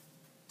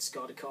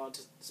 Discard a card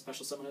to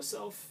special summon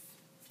herself.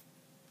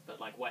 But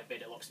like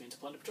Whitebeard, it locks me into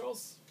Plunder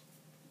Patrols.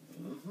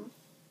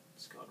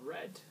 Discard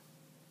red.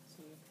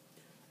 So,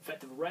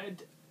 effective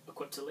red,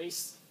 equip to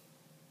lease.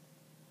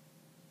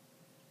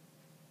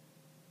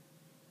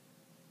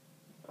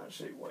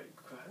 Actually, wait,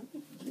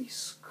 can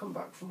Lease come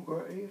back from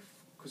grave?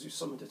 Because you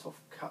summoned it off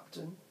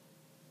Captain.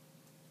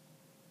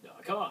 No,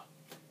 I can't.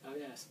 Oh,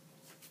 yes.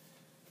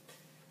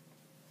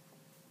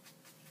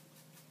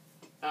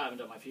 I haven't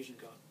done my fusion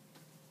card.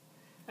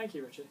 Thank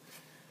you, Richard.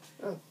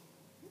 No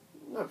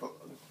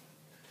problem.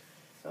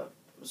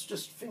 was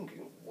just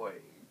thinking,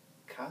 wait,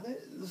 can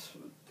it?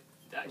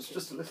 I was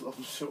just a little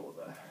unsure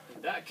there.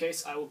 In that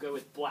case, I will go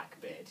with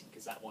Blackbeard,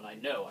 because that one I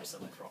know I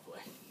summoned properly.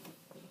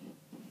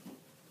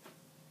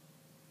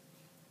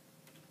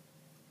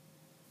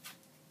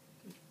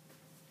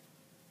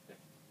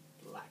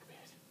 Blackbeard.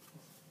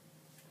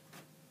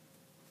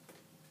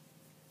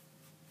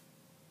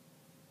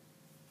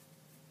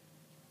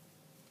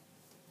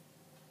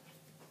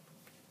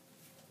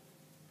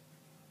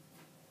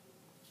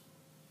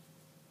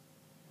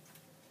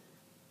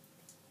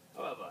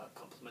 However,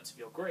 compliments of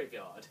your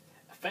graveyard.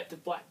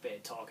 Effective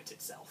Blackbeard target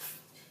itself.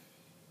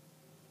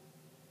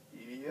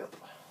 Yep.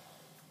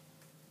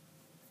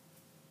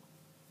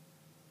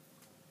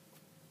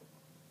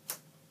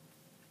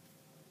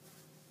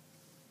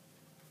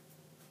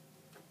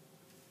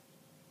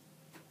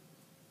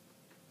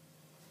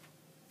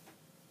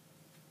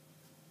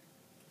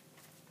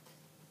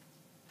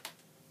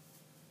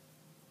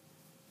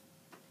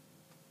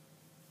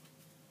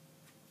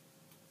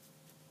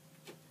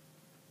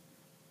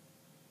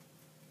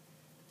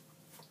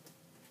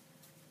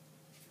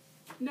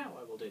 Now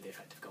I will do the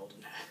effective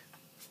golden hair.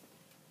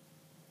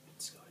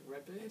 Discarding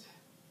Redbeard.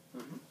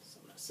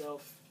 Summon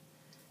herself.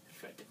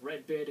 Effective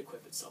Redbeard,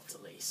 equip itself to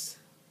Lease.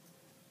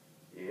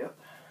 Yep.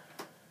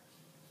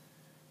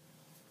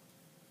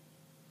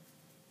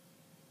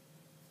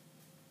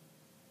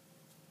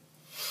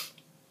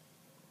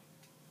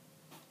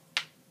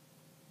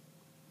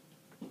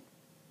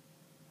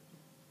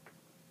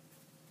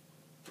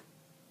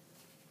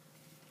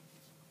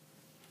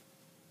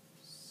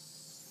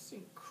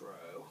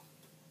 Synchro.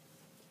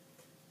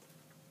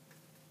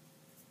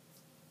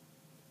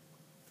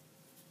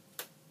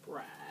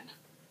 Bran.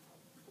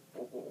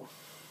 Oh.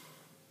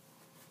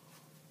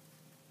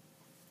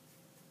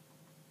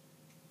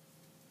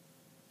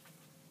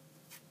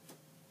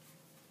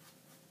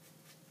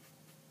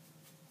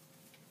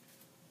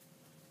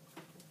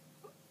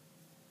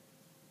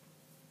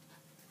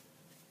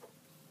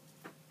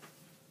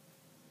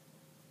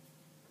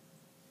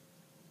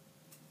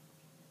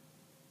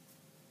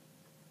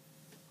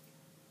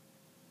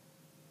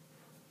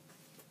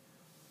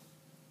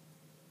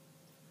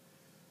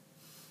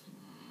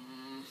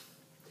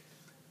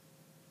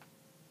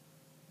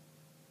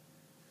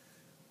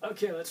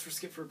 Okay, let's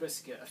risk it for a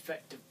biscuit.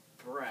 Effective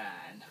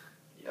Bran.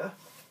 Yeah.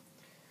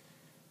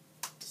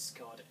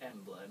 Discard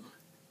emblem.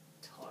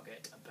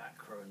 Target a back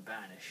row and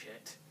banish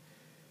it.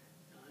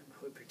 I'm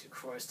hoping to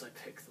Christ I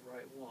pick the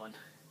right one.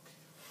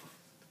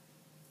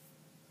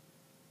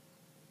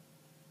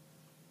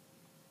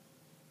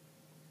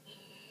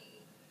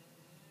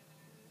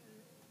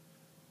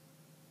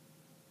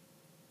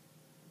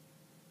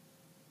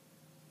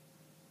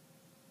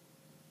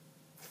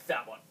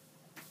 That one.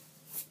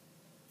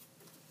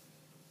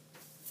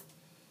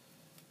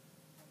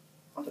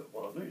 I don't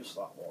want to lose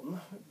that one.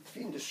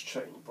 Fiendish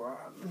Chain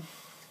Bran.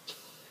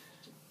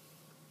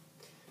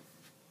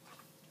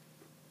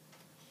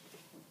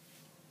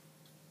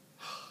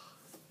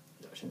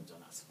 No, I should have done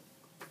that.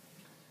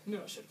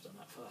 No, I should have done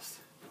that first.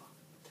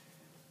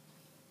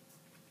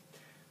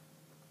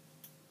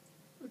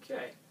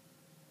 Okay.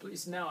 At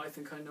least now I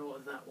think I know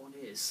what that one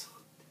is.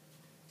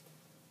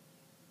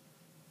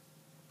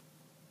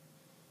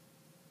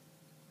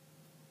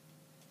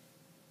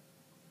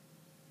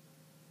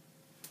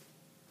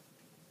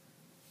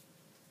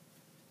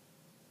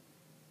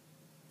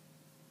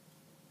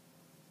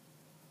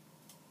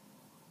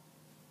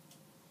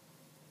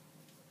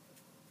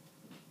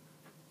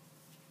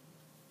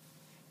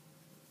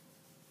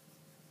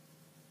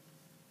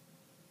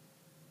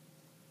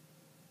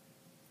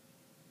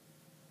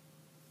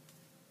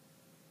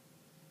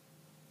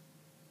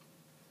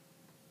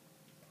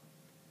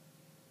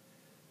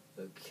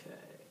 Okay.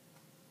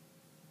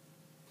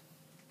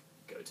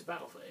 Go to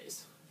battle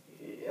phase.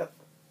 Yep.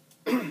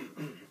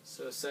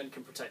 So a Sen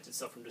can protect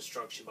itself from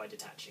destruction by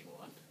detaching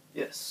one.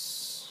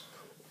 Yes.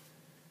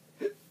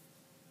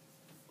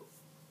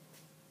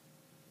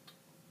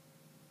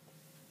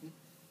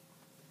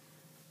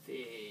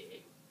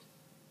 The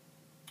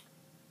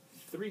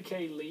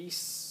 3k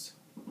lease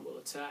will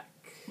attack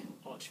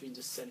Archfiend's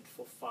Ascent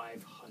for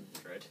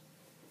 500.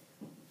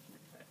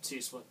 2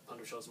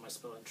 Plunder Patrols in my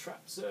spell and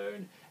trap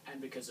zone,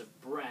 and because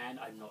of Bran,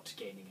 I'm not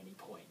gaining any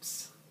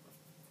points.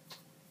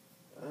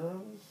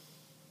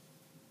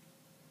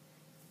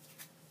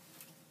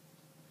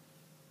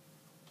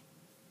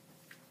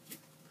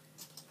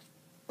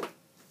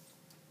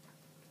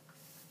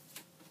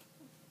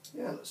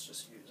 Yeah, let's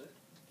just use it.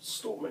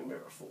 Storming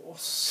Mirror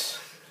Force.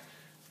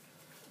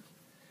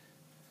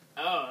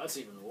 Oh, that's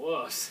even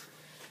worse.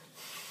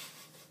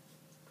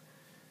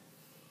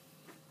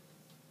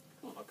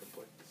 Oh, not good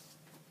point.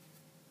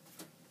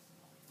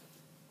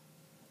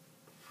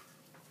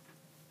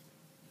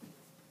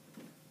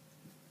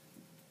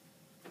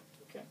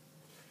 Okay.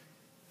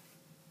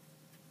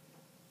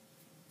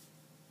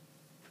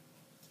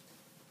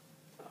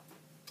 Oh.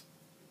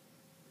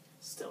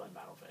 Still in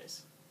battle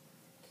phase.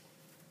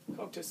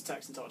 Coctus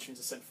attacks into Archfiend's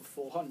Ascent for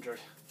 400.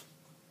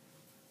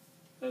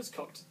 There's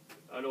Coctus.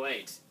 Oh no,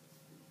 wait.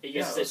 He Yeah,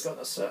 uses I was his... going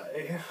to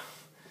say.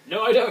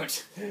 No, I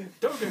don't.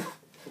 Don't do.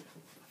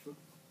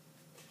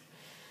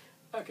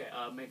 Okay,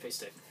 main phase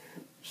 2.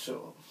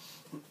 Sure.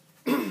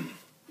 Now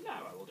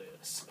I will do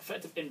this.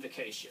 Effective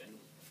invocation.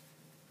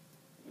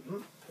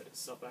 Put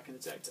itself back in the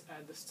deck to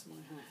add this to my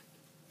hand.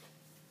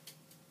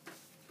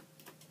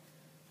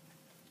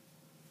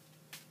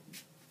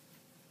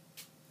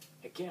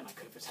 Again, I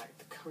could have attacked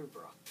the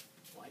Cobra.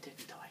 Why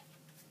didn't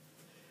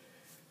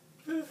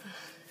I?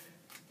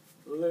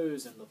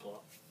 Losing the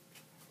plot.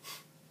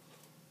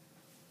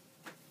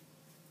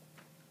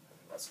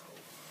 That's cool.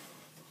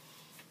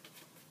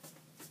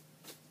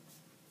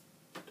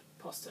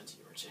 Pass turn to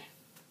you, Richie.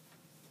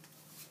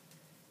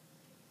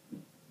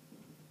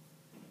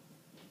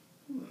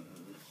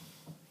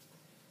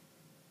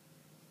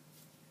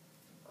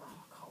 Oh, I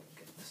can't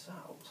get this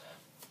out.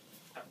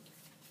 Oh.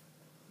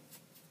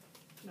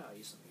 No, I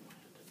used something in my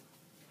hand, didn't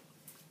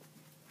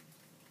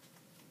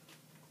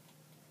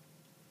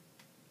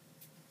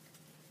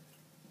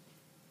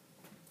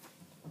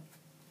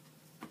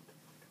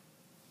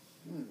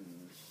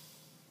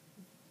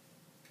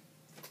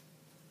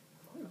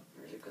I'm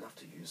really going to have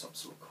to use up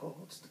some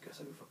cards to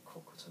get over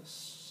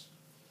Cocytus.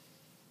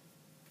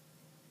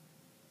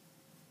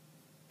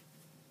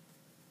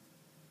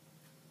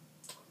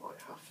 I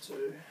might have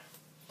to.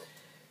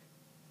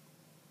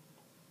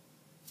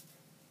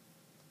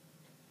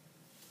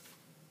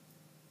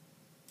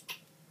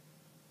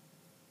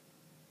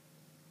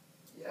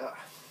 Yeah.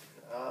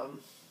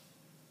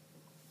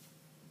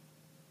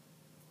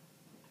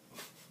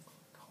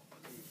 Can't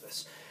believe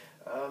this.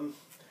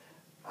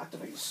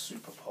 Activate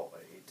Super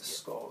Poly,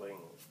 discarding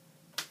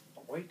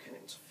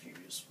Awakening to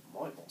fuse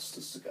my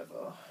monsters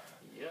together.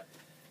 Yep.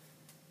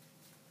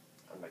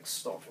 And make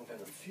Starving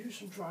Venom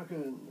Fusion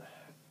Dragon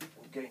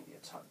and gain the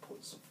attack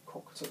points of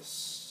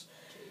Cocytus.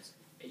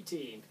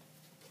 18.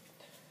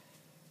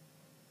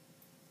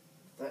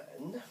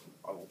 Then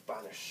I will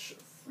banish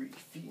 3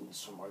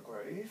 fiends from my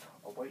grave,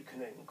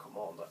 Awakening,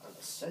 Commander, and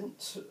Ascent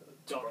to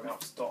bring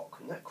out Dark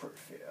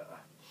Necrofear.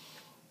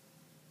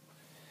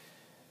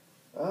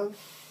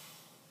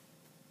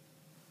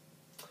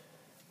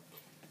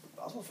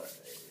 Battle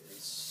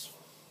phase.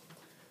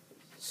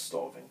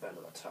 Starving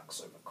Venom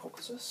attacks over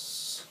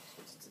Cocytus.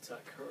 What's its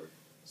attack card?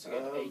 So you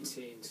get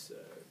 18, so...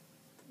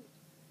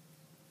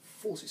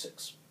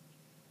 46.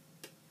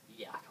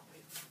 Yeah, I can't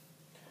wait.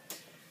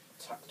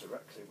 Attack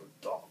directly with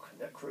Dark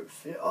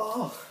Necrofear.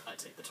 Oh! I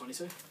take the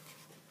 22.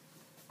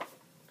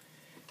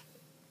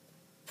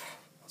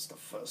 That's the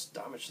first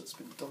damage that's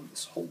been done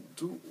this whole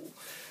duel.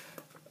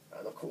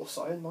 And of course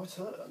I end my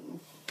turn.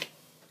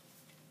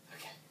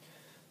 Okay.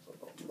 So I've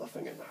got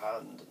nothing in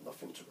hand and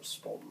nothing to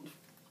respond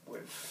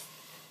with.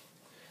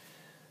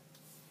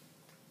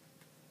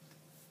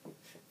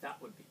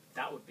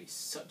 That would be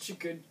such a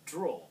good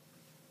draw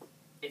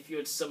if you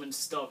had summoned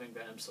Starving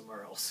Venom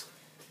somewhere else.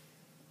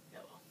 Yeah,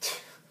 well.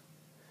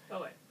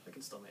 Oh wait, I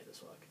can still make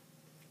this work.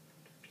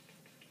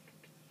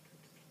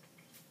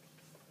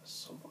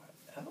 Somewhere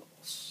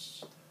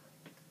else?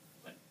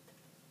 Wait.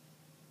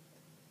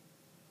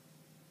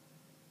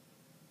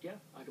 Yeah,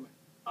 I can make...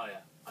 Oh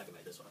yeah, I can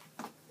make this work.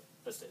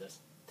 Let's do this.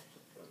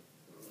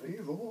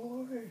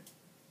 Leroy!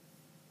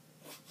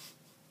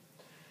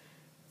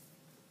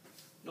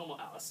 Normal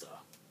Alistair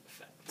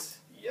effect.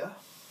 Yeah.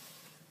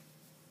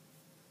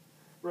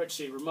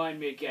 Richie, remind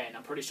me again.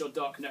 I'm pretty sure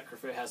Dark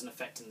Necrofear has an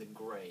effect in the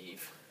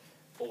grave.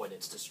 Or when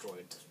it's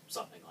destroyed,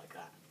 something like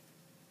that.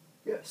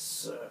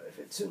 Yes, if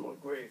it's in my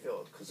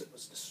graveyard because it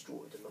was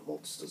destroyed in the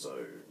monster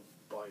zone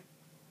by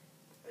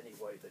any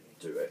way that you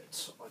do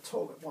it, I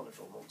target one of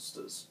your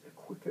monsters,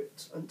 equip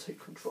it, and take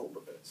control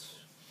of it.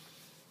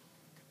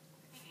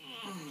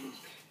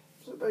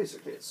 So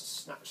basically it's a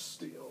snatch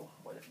steal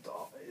when it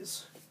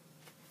dies,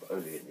 but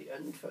only in the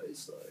end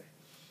phase though.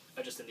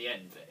 Oh, just in the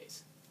end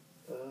phase?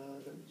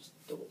 Let me just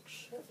double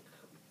check.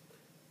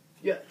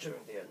 Yeah,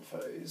 during the end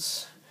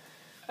phase.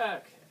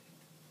 Okay.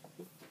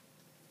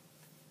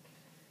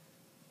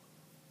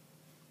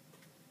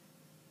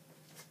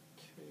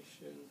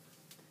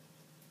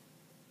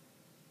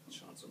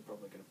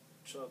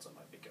 Chance I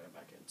might be going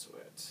back into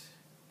it.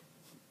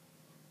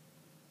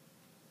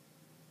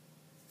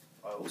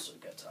 I also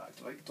get to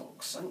activate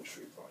Dog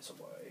Sanctuary right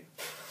away.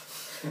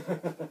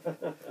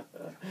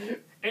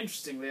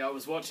 Interestingly, I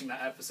was watching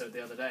that episode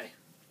the other day.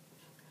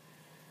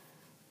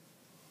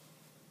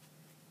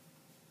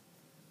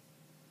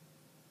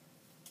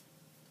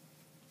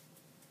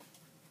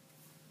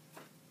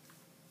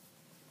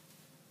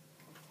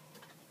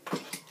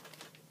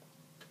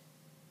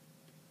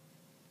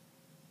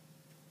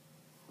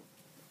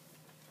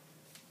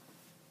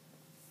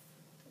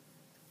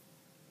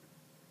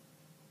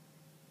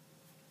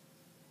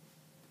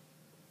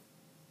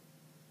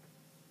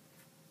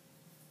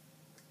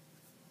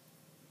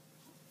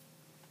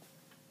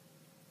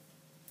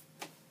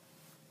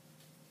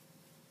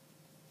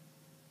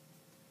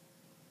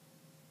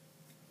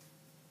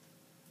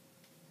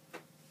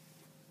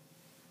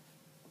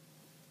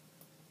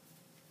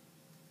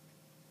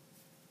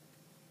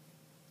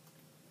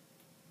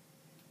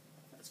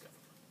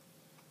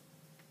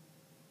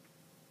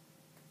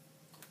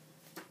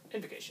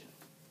 Invocation.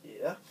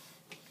 Yeah.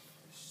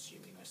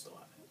 Assuming I still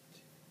have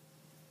it.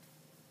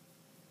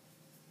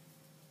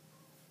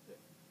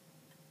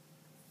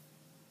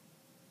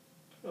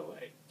 Oh,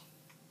 wait.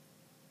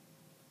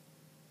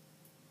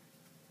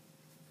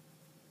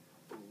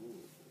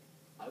 Ooh,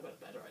 I've got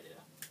a better idea.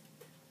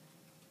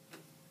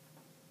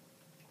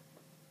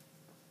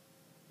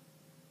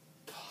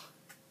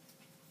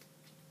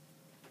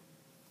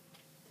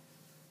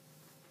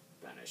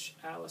 Banish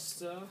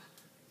Alistair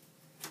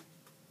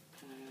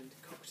and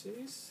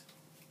Cocktease.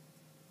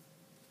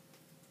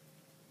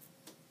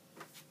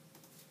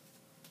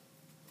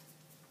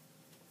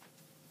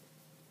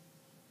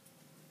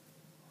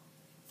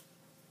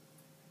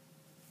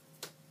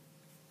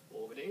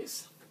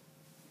 Orbides.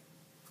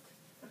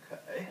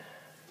 Okay.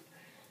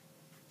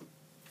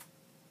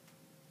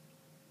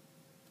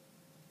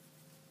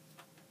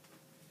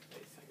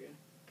 Hey, thank you.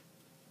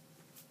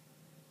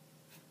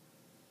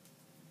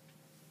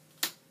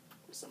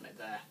 Something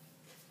there.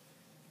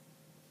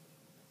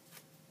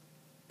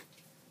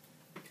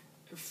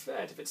 In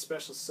fact, if it's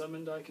special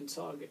summoned, I can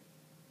target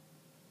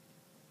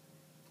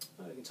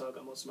a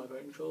monster my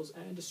opponent controls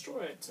and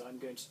destroy it. I'm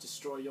going to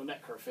destroy your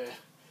Necrophere.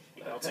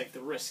 Okay. I'll take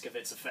the risk of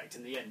its effect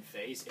in the end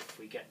phase if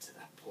we get to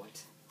that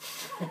point.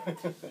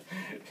 Okay.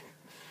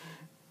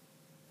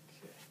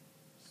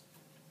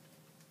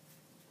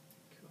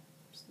 Cool.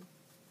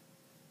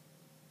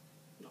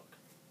 Knock.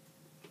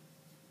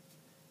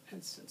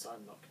 And since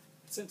I'm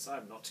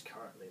not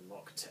currently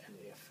locked to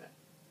any effect,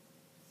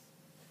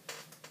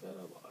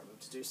 what I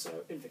remember to do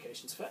so,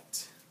 Invocation's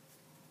effect.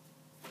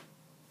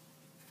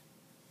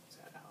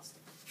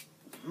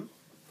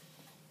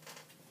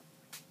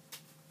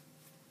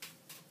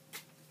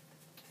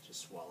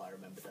 Just while I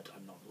remember that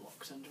I'm not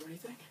locked under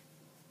anything.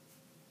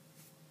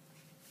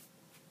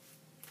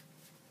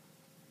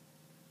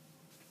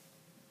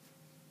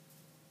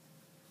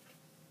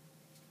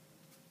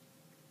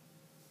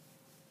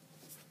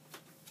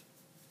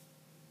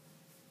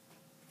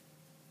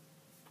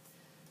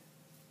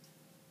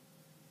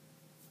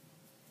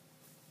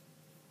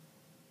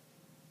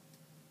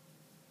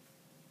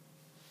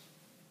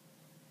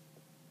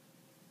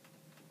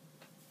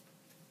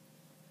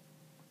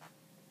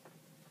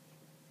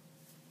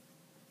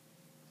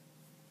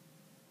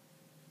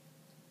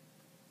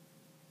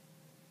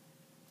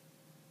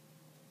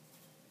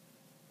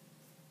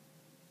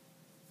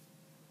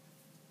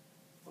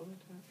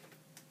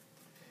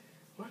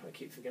 Why do I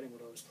keep forgetting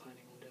what I was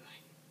planning on doing?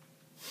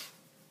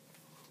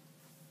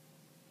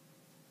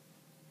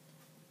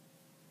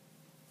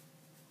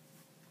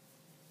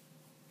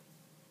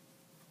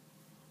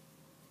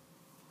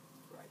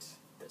 Right,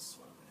 this is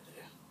what I'm going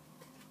to do.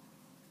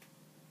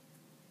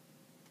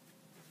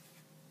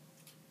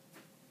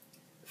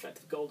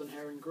 Effective Golden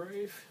Hair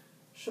Engrave.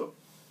 Sure.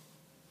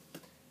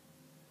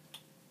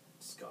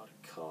 Discard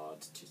a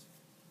card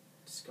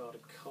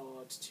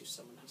to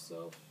summon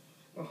herself.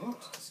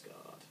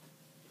 Discard.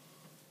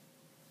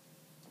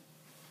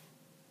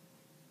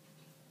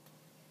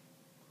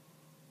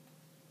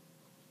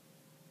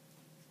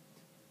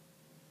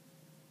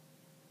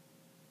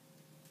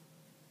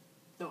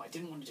 No, I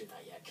didn't want to do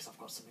that yet because I've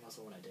got something else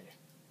I want to do. Do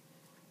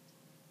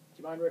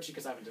you mind, Richie?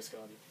 Because I haven't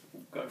discarded.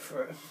 Go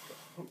for it.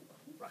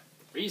 Right.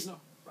 The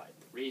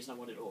reason I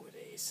wanted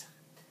Orbides.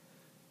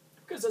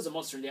 Because there's a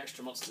monster in the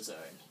extra monster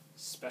zone.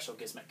 Special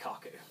Gizmet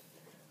Kaku.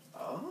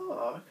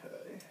 Ah,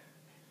 okay.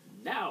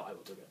 Now I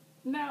will do it.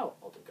 Now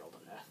I'll do Golden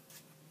Hair.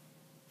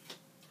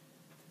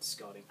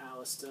 Discarding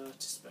Alistair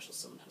to special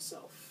summon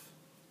herself.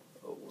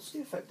 Oh, what's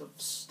the effect of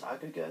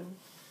Stag again?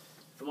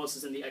 For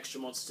monsters in the extra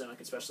monster zone, I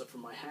can special up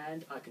from my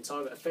hand. I can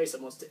target a face-up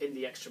monster in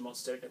the extra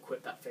monster zone,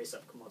 equip that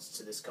face-up monster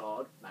to this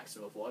card,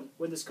 maximum of 1.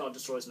 When this card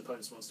destroys an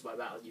opponent's monster by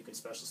battle, you can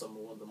special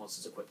summon one of the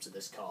monsters equipped to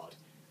this card.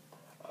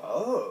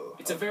 Oh.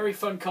 It's a very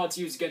fun card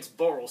to use against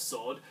Boral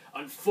Sword.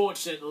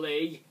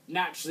 Unfortunately,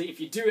 naturally, if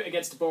you do it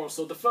against a Boral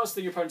Sword, the first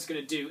thing your opponent's going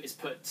to do is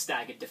put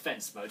Stag in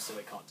defense mode so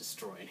it can't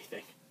destroy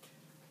anything.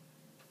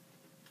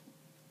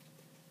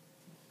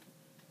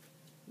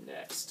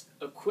 Next,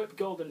 equip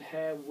Golden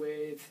Hair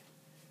with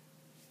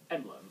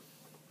Emblem.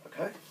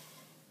 Okay.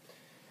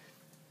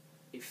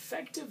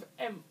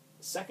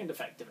 Second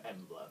effective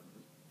Emblem.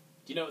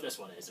 Do you know what this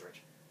one is,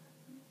 Rich?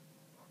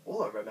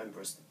 All I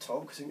remember is the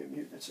targeting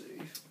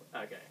immunity.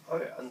 Okay. Oh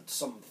yeah, and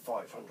some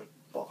 500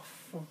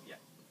 buff. Yeah.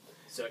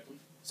 So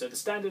the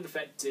standard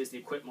effect is the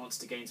equipped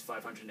monster gains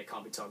 500 and it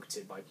can't be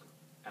targeted by,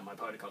 and my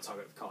opponent can't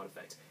target the card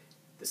effect.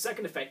 The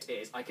second effect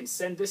is I can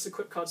send this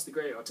equipped card to the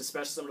graveyard to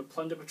special summon a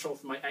Plunder Patrol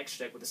from my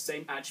extra deck with the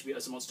same attribute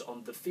as a monster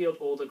on the field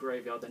or the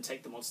graveyard, then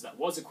take the monster that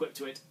was equipped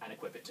to it and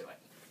equip it to it.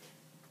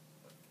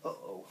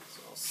 Uh-oh.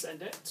 So I'll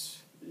send it.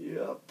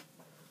 Yep.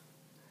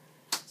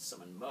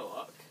 Summon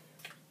Moark.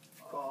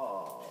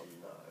 Oh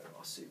no,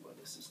 I see where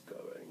this is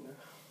going.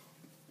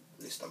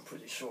 At least I'm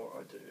pretty sure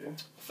I do.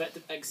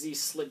 Effective Xyz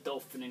Slid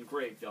Dolphin in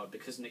graveyard.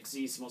 Because an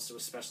Xyz monster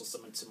was special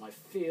summoned to my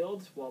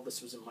field while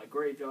this was in my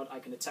graveyard, I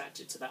can attach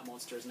it to that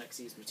monster as an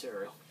Xyz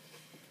material.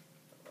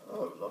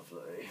 Oh,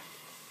 lovely.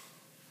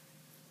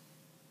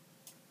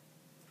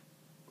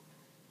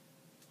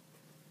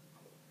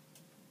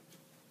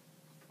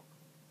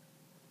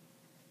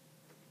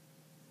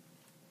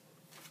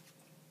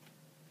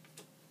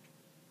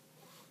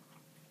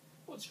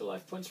 What's your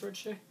life points,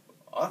 Richie?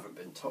 I haven't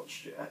been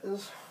touched yet.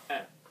 Oh. I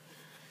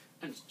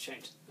need to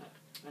change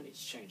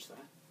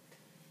that.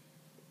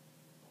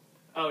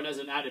 Oh, and as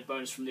an added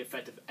bonus from the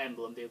effect of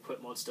Emblem, the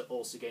equipped monster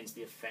also gains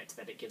the effect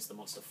that it gives the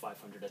monster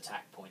 500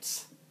 attack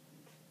points.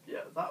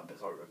 Yeah, that bit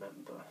I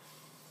remember.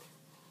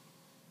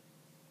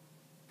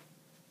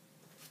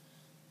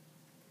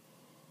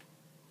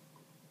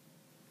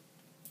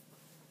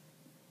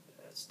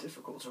 It's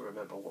difficult to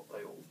remember what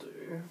they all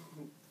do.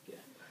 Yeah.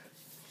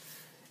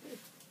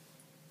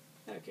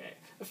 Okay.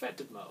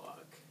 Effective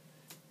Mohawk.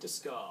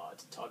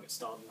 Discard. Target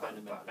starving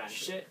venom and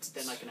banish it.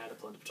 Then I can add a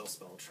Plunder Patrol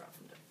spell trap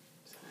from it.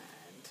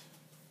 And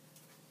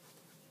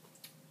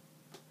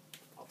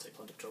I'll take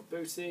Plunder Patrol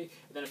Booty.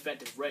 And then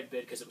effective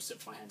Redbeard, because it was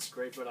sent from my hand's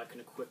graveyard, I can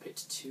equip it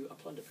to a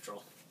Plunder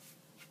Patrol.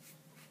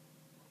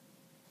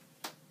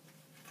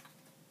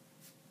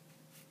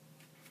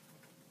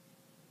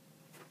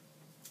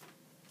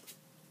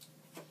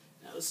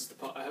 Now this is the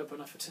part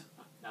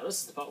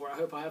where I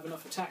hope I have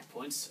enough attack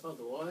points.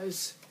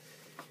 Otherwise,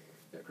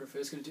 Necrophager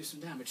is going to do some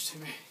damage to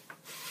me.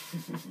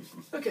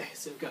 Okay,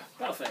 so we go.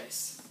 Battle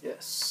phase.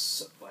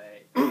 Yes.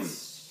 Wait.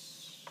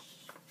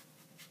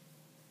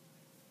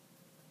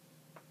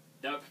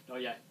 Nope,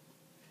 not yet.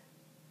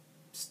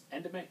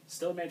 End of main.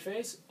 Still in main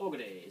phase.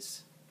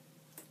 Organize.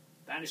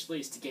 Banish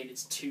least to gain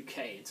its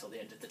 2k until the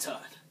end of the turn.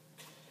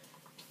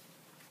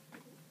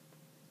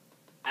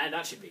 And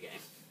that should be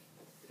game.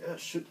 Yeah,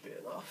 should be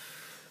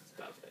enough. It's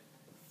about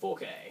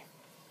 4k.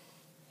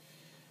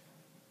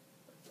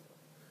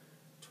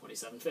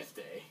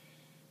 2750.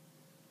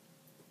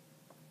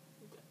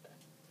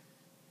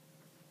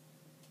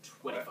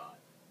 25.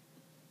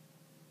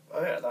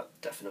 Oh yeah, that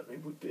definitely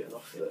would be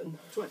enough then.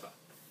 25.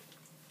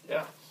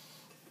 Yeah.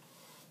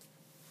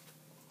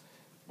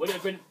 Would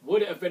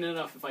it have been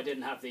enough if I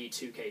didn't have the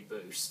 2k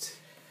boost?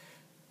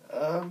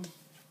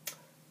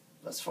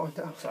 Let's find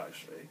out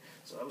actually.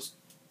 So that was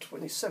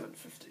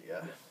 2750,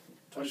 yeah.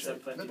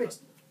 2750. Let me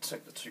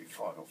take the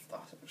 2.5 off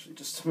that actually,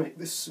 just to make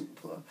this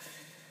simpler.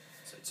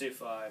 So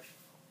 2.5,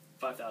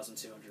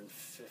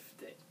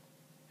 5,250.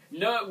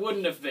 No, it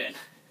wouldn't have been.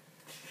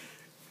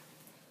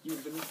 You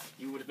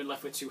would have been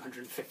left with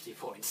 250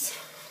 points.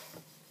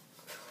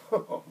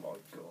 Oh my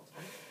god.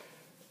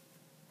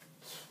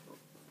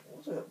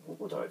 What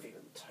would I have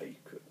even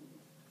taken?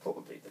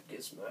 Probably the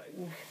gizmo.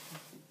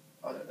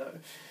 I don't know.